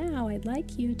 And now I'd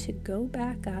like you to go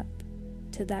back up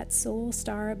to that soul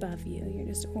star above you. You're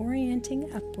just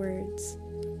orienting upwards.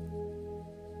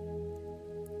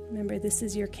 Remember, this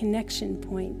is your connection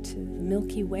point to the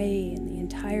Milky Way and the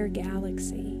entire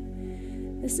galaxy.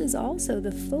 This is also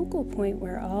the focal point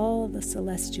where all the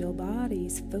celestial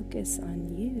bodies focus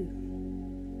on you.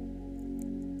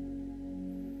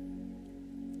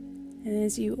 And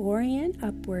as you orient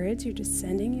upwards, you're just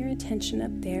sending your attention up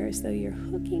there as though you're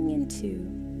hooking into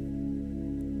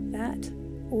that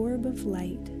orb of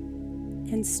light,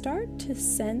 and start to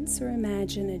sense or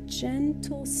imagine a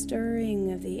gentle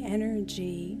stirring of the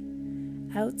energy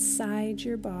outside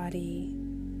your body.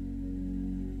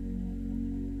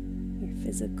 Your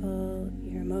physical,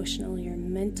 your emotional, your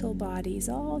mental bodies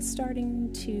all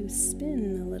starting to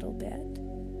spin a little bit.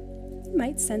 You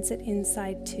might sense it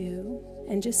inside too.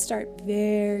 And just start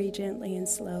very gently and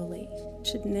slowly. It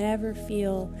should never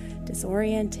feel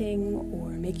disorienting or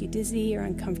make you dizzy or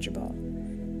uncomfortable.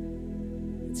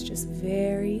 It's just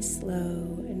very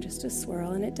slow and just a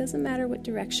swirl, and it doesn't matter what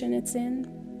direction it's in.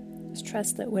 Just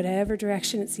trust that whatever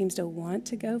direction it seems to want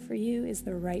to go for you is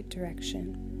the right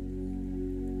direction.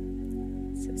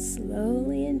 So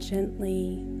slowly and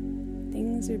gently,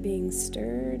 things are being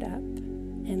stirred up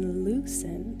and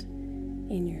loosened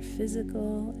in your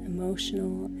physical,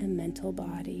 emotional, and mental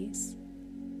bodies.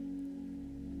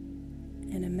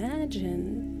 And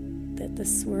imagine that the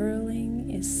swirling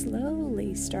is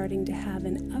slowly starting to have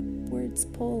an upwards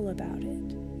pull about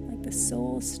it, like the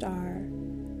soul star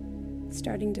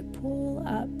starting to pull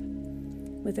up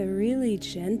with a really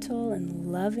gentle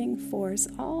and loving force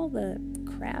all the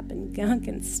crap and gunk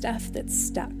and stuff that's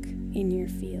stuck in your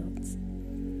fields.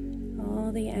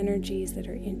 All the energies that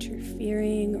are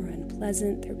interfering or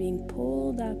unpleasant, they're being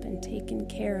pulled up and taken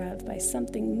care of by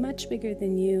something much bigger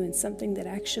than you, and something that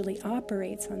actually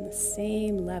operates on the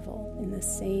same level, in the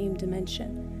same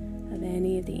dimension of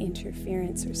any of the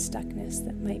interference or stuckness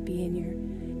that might be in your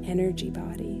energy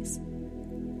bodies.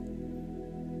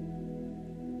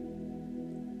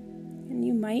 And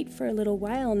you might, for a little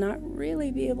while, not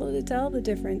really be able to tell the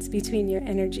difference between your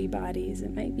energy bodies.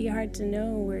 It might be hard to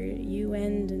know where you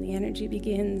end and the energy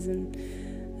begins, and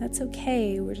that's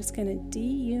okay. We're just going to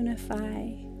de-unify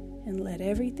and let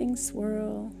everything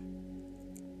swirl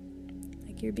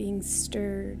like you're being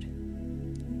stirred.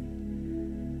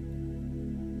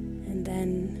 And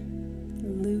then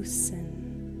loosen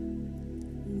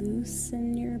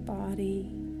your body,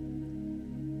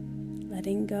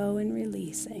 letting go and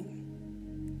releasing.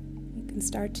 You can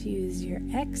start to use your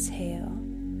exhale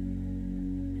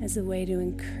as a way to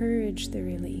encourage the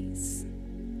release.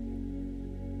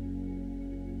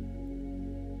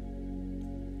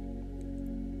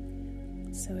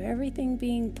 So everything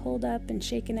being pulled up and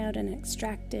shaken out and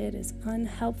extracted is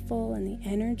unhelpful, and the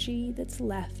energy that's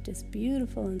left is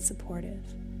beautiful and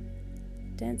supportive.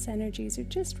 Dense energies are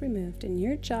just removed, and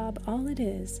your job, all it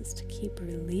is to keep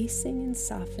releasing and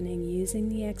softening using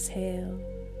the exhale,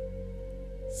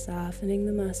 softening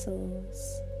the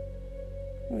muscles,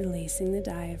 releasing the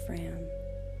diaphragm.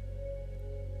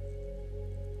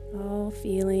 All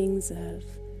feelings of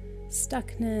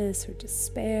stuckness or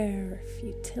despair or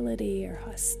futility or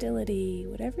hostility,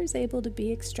 whatever is able to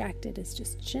be extracted, is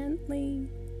just gently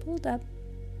pulled up,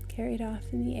 carried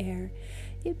off in the air.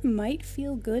 It might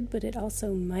feel good, but it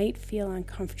also might feel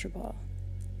uncomfortable.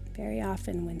 Very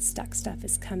often when stuck stuff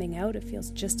is coming out, it feels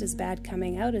just as bad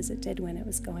coming out as it did when it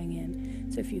was going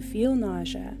in. So if you feel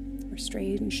nausea or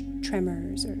strange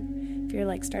tremors, or if you're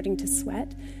like starting to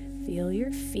sweat, feel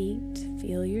your feet,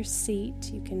 feel your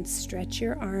seat. You can stretch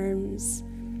your arms,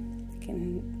 you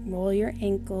can roll your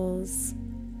ankles.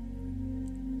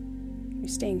 You're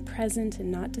staying present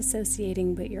and not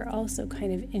dissociating, but you're also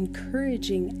kind of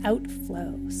encouraging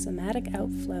outflow, somatic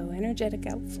outflow, energetic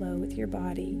outflow with your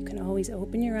body. You can always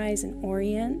open your eyes and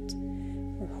orient,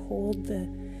 or hold the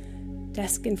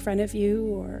desk in front of you,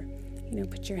 or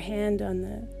put your hand on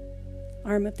the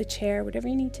arm of the chair, whatever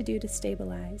you need to do to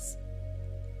stabilize.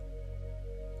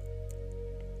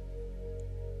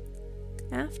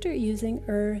 After using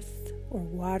earth or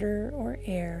water or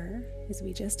air, as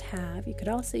we just have, you could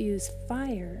also use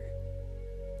fire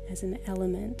as an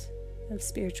element of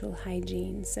spiritual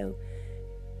hygiene. So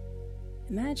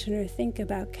imagine or think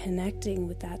about connecting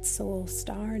with that soul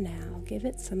star now. Give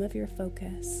it some of your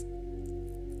focus.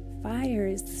 Fire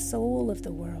is the soul of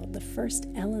the world, the first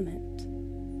element.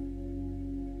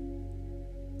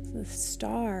 So the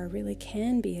star really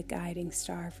can be a guiding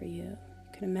star for you. You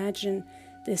can imagine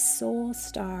this soul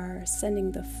star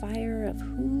sending the fire of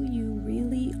who you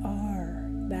really are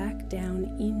back down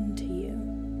into you.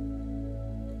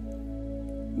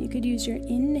 You could use your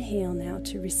inhale now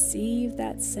to receive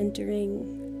that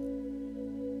centering.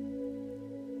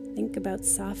 Think about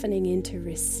softening into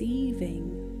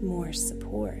receiving more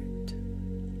support.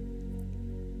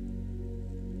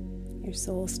 Your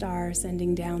soul star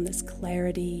sending down this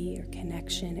clarity or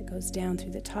connection. It goes down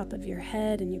through the top of your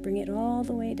head, and you bring it all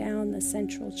the way down the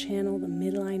central channel, the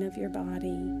midline of your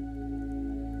body.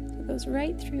 It goes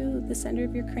right through the center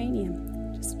of your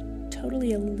cranium, just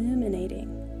totally illuminating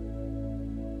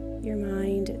your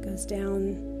mind. It goes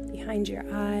down behind your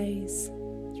eyes,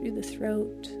 through the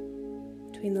throat,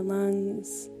 between the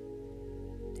lungs,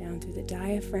 down through the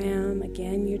diaphragm.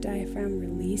 Again, your diaphragm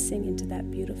releasing into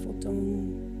that beautiful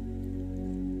dome.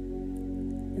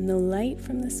 And the light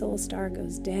from the soul star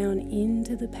goes down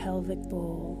into the pelvic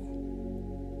bowl.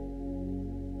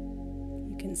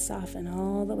 You can can soften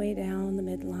all the way down the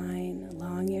midline,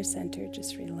 along your center,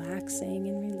 just relaxing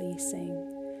and releasing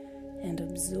and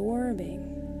absorbing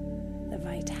the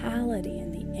vitality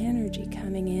and the energy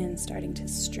coming in, starting to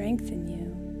strengthen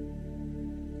you.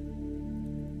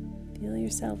 Feel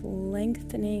yourself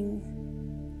lengthening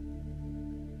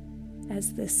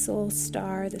as this soul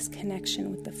star, this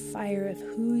connection with the fire of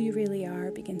who you really are,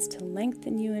 begins to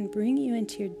lengthen you and bring you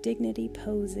into your dignity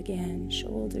pose again.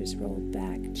 Shoulders rolled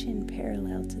back, chin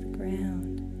parallel to the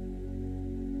ground.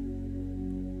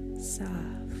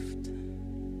 Soft.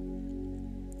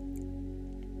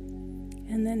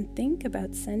 And then think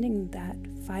about sending that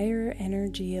fire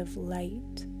energy of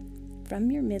light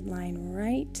from your midline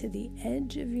right to the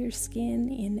edge of your skin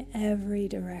in every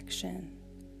direction.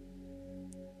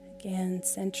 Again,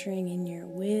 centering in your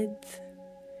width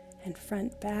and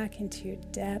front back into your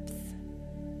depth.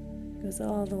 It goes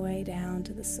all the way down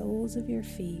to the soles of your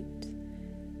feet,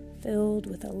 filled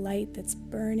with a light that's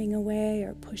burning away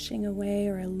or pushing away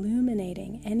or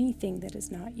illuminating anything that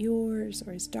is not yours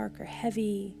or is dark or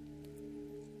heavy,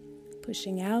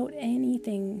 pushing out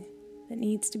anything that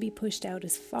needs to be pushed out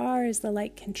as far as the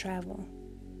light can travel.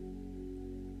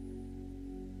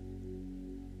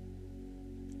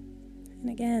 And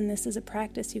again, this is a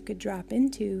practice you could drop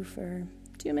into for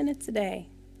 2 minutes a day,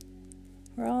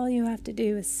 where all you have to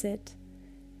do is sit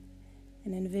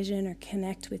and envision or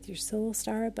connect with your soul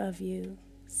star above you,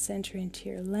 center into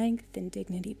your length and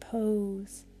dignity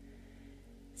pose,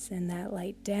 send that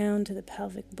light down to the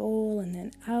pelvic bowl and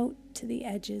then out to the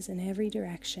edges in every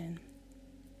direction.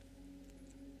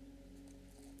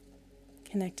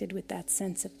 Connected with that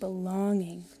sense of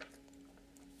belonging.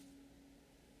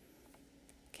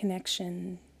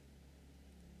 Connection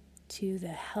to the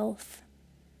health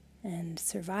and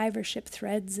survivorship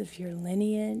threads of your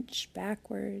lineage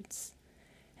backwards,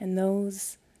 and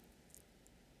those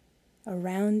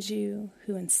around you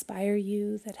who inspire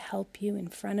you, that help you in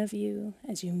front of you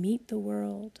as you meet the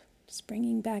world, just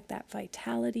bringing back that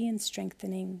vitality and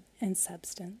strengthening and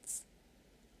substance.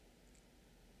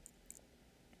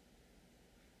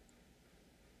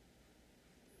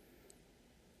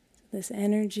 This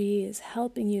energy is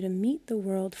helping you to meet the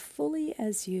world fully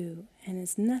as you, and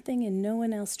is nothing and no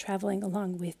one else traveling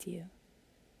along with you.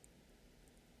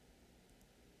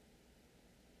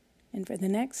 And for the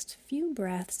next few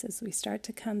breaths, as we start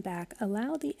to come back,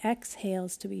 allow the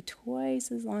exhales to be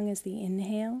twice as long as the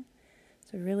inhale.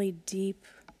 So really deep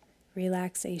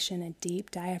relaxation, a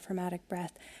deep diaphragmatic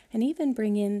breath, and even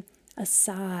bring in a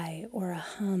sigh or a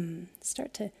hum.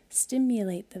 Start to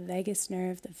stimulate the vagus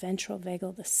nerve, the ventral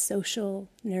vagal, the social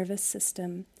nervous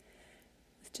system,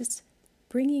 with just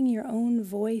bringing your own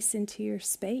voice into your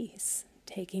space,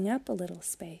 taking up a little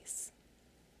space.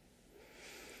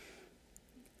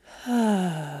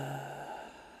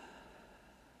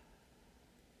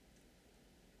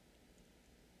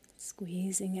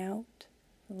 Squeezing out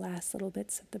the last little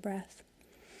bits of the breath.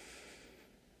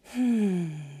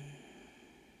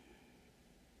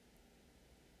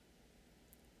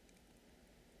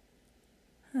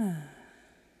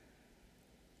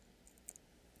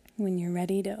 When you're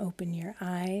ready to open your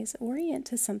eyes, orient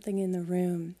to something in the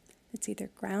room that's either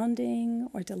grounding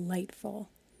or delightful.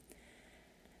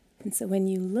 And so when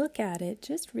you look at it,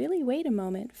 just really wait a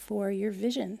moment for your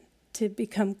vision to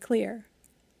become clear.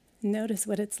 Notice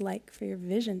what it's like for your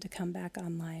vision to come back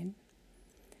online.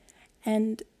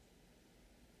 And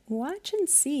watch and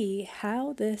see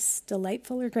how this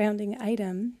delightful or grounding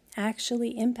item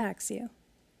actually impacts you.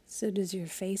 So does your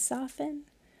face soften?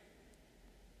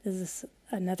 Does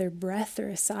another breath or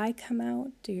a sigh come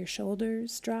out? Do your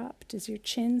shoulders drop? Does your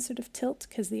chin sort of tilt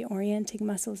because the orienting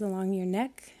muscles along your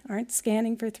neck aren't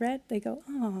scanning for threat? They go,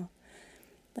 oh.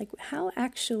 Like, how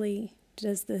actually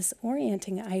does this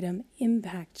orienting item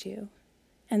impact you?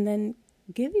 And then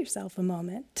give yourself a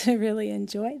moment to really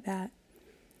enjoy that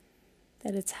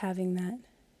it's having that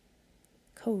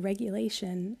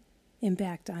co-regulation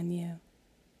impact on you.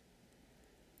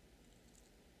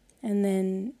 And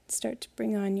then start to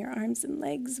bring on your arms and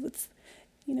legs with,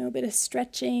 a bit of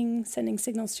stretching, sending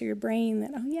signals to your brain that,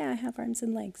 oh yeah, I have arms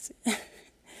and legs.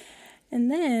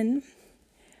 And then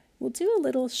we'll do a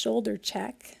little shoulder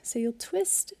check. So you'll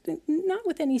twist, not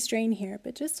with any strain here,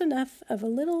 but just enough of a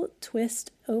little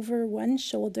twist over one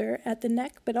shoulder at the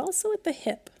neck, but also at the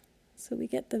hip. So we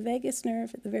get the vagus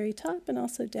nerve at the very top and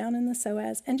also down in the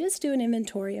psoas, and just do an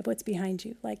inventory of what's behind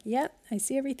you. Like, yep, I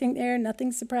see everything there,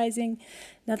 nothing surprising,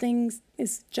 nothing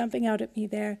is jumping out at me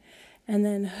there. And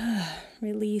then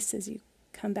release as you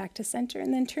come back to center,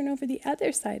 and then turn over the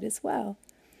other side as well.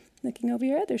 looking over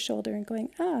your other shoulder and going,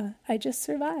 I just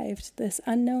survived this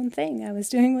unknown thing I was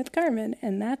doing with Carmen,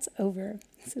 and that's over.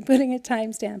 So putting a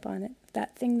timestamp on it,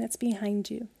 that thing that's behind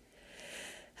you.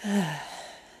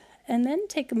 And then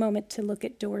take a moment to look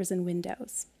at doors and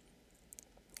windows.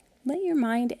 Let your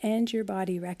mind and your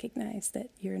body recognize that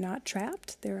you're not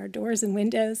trapped. There are doors and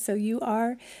windows, so you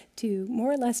are, to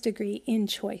more or less degree, in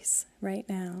choice right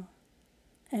now.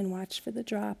 And watch for the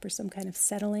drop or some kind of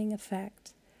settling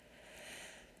effect.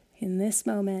 In this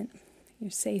moment,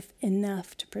 you're safe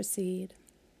enough to proceed.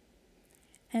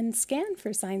 And scan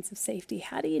for signs of safety.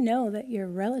 How do you know that you're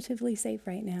relatively safe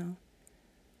right now?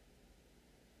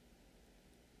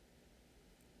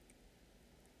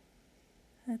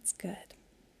 That's good.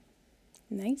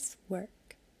 Nice work.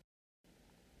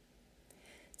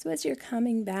 So as you're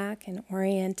coming back and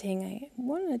orienting, I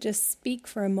want to just speak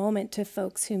for a moment to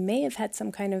folks who may have had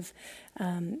some kind of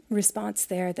response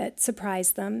there that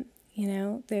surprised them. You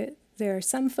know, there are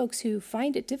some folks who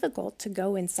find it difficult to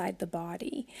go inside the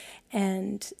body,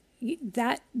 and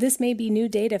that this may be new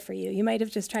data for you. You might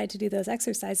have just tried to do those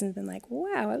exercises and been like,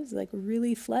 wow, I was like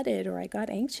really flooded, or I got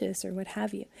anxious, or what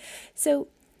have you. So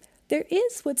there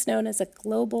is what's known as a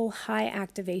global high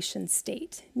activation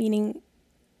state, meaning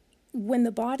when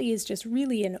the body is just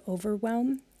really in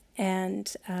overwhelm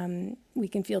and we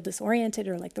can feel disoriented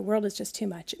or like the world is just too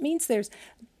much. It means there's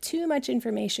too much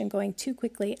information going too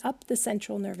quickly up the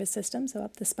central nervous system, so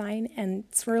up the spine, and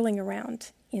swirling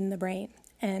around in the brain.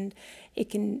 And it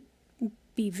can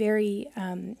be very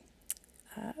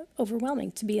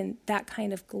overwhelming to be in that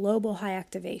kind of global high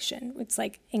activation. It's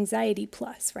like anxiety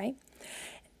plus, right?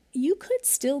 You could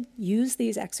still use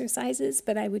these exercises,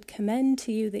 but I would commend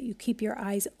to you that you keep your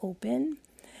eyes open,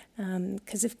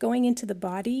 because if going into the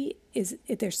body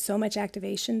if there's so much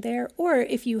activation there, or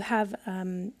if you have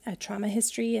a trauma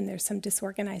history and there's some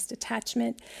disorganized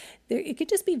attachment, it could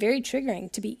just be very triggering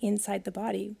to be inside the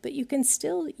body. But you can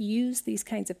still use these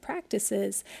kinds of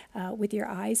practices with your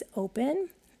eyes open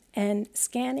and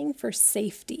scanning for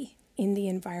safety in the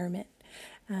environment.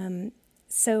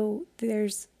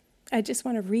 I just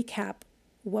want to recap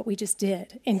what we just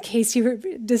did in case you were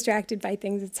distracted by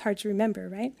things it's hard to remember,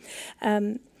 right?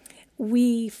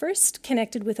 We first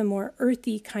connected with a more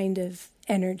earthy kind of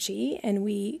energy, and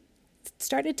we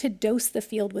started to dose the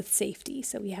field with safety.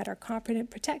 So we had our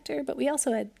competent protector, but we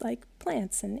also had like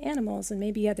plants and animals and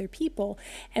maybe other people,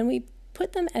 and we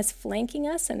put them as flanking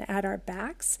us and at our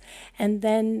backs, and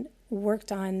then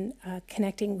worked on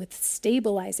connecting with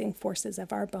stabilizing forces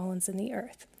of our bones in the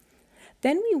earth.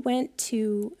 Then we went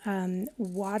to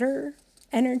water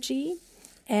energy,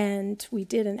 and we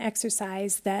did an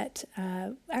exercise that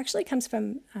actually comes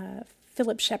from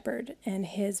Philip Shepherd and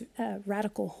his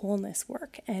radical wholeness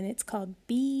work, and it's called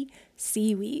Be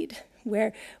Seaweed,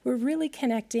 where we're really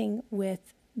connecting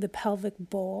with the pelvic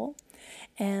bowl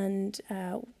and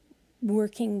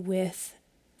working with,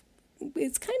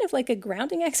 it's kind of like a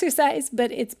grounding exercise,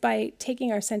 but it's by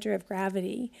taking our center of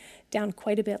gravity down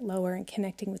quite a bit lower and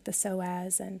connecting with the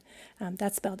psoas, and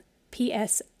that's spelled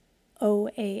PSOAS,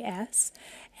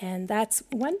 and that's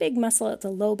one big muscle at the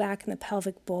low back and the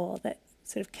pelvic bowl that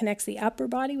sort of connects the upper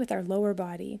body with our lower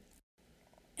body.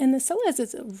 And the psoas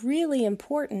is a really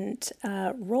important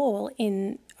role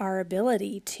in our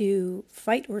ability to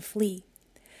fight or flee.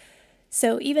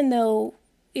 So even though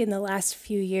in the last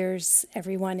few years,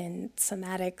 everyone in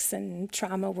somatics and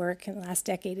trauma work in the last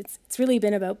decade, it's really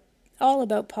been all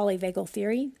about polyvagal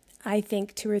theory. I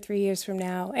think 2 or 3 years from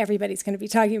now, everybody's going to be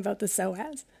talking about the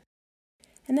psoas.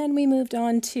 And then we moved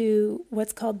on to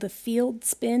what's called the field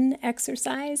spin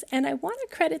exercise, and I want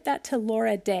to credit that to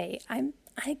Laura Day.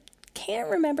 I can't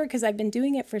remember because I've been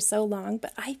doing it for so long,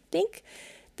 but I think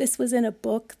this was in a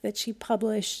book that she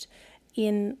published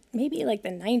in maybe like the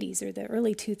 90s or the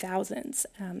early 2000s.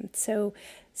 So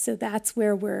that's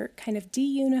where we're kind of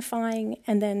deunifying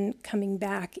and then coming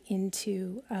back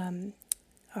into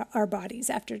our bodies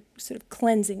after sort of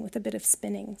cleansing with a bit of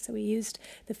spinning. So we used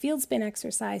the field spin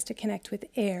exercise to connect with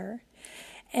air.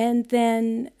 And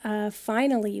then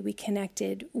finally we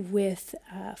connected with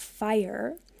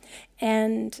fire.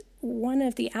 And one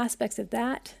of the aspects of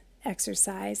that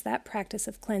exercise, that practice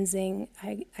of cleansing,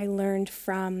 I learned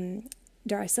from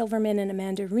Dara Silverman and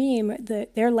Amanda Ream,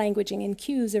 their languaging and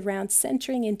cues around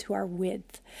centering into our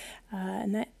width.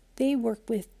 And that they work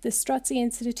with the Strozzi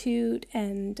Institute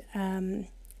and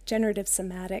generative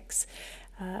somatics,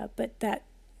 but that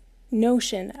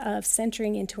notion of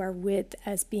centering into our width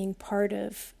as being part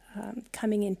of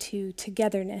coming into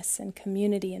togetherness and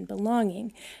community and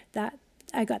belonging, that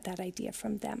I got that idea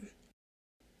from them.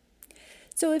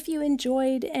 So if you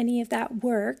enjoyed any of that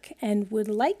work and would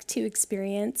like to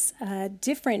experience a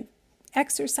different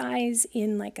exercise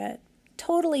in like a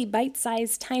totally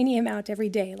bite-sized tiny amount every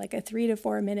day, like a 3 to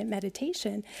 4 minute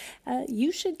meditation,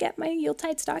 you should get my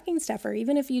Yuletide stocking stuffer.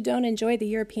 Even if you don't enjoy the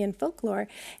European folklore,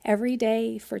 every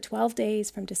day for 12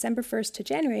 days from December 1st to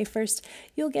January 1st,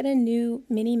 you'll get a new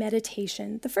mini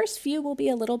meditation. The first few will be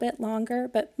a little bit longer,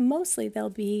 but mostly they'll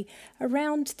be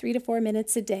around 3 to 4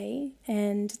 minutes a day,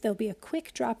 and there'll be a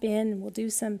quick drop in. We'll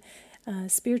do some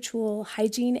spiritual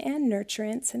hygiene and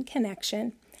nurturance and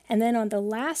connection. And then on the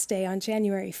last day, on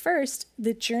January 1st,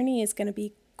 the journey is going to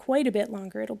be quite a bit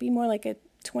longer. It'll be more like a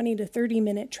 20 to 30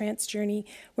 minute trance journey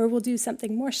where we'll do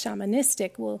something more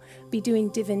shamanistic. We'll be doing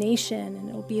divination, and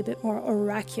it'll be a bit more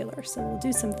oracular. So we'll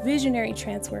do some visionary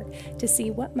trance work to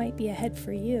see what might be ahead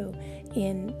for you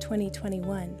in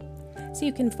 2021. So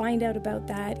you can find out about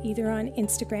that either on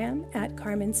Instagram at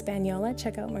Carmen Spagnola.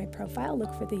 Check out my profile,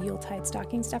 look for the Yuletide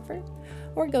stocking stuffer,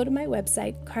 or go to my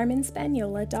website,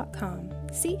 carmenspagnola.com,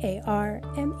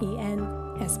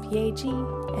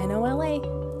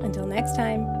 CarmenSpagnola. Until next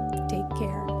time, take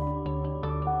care.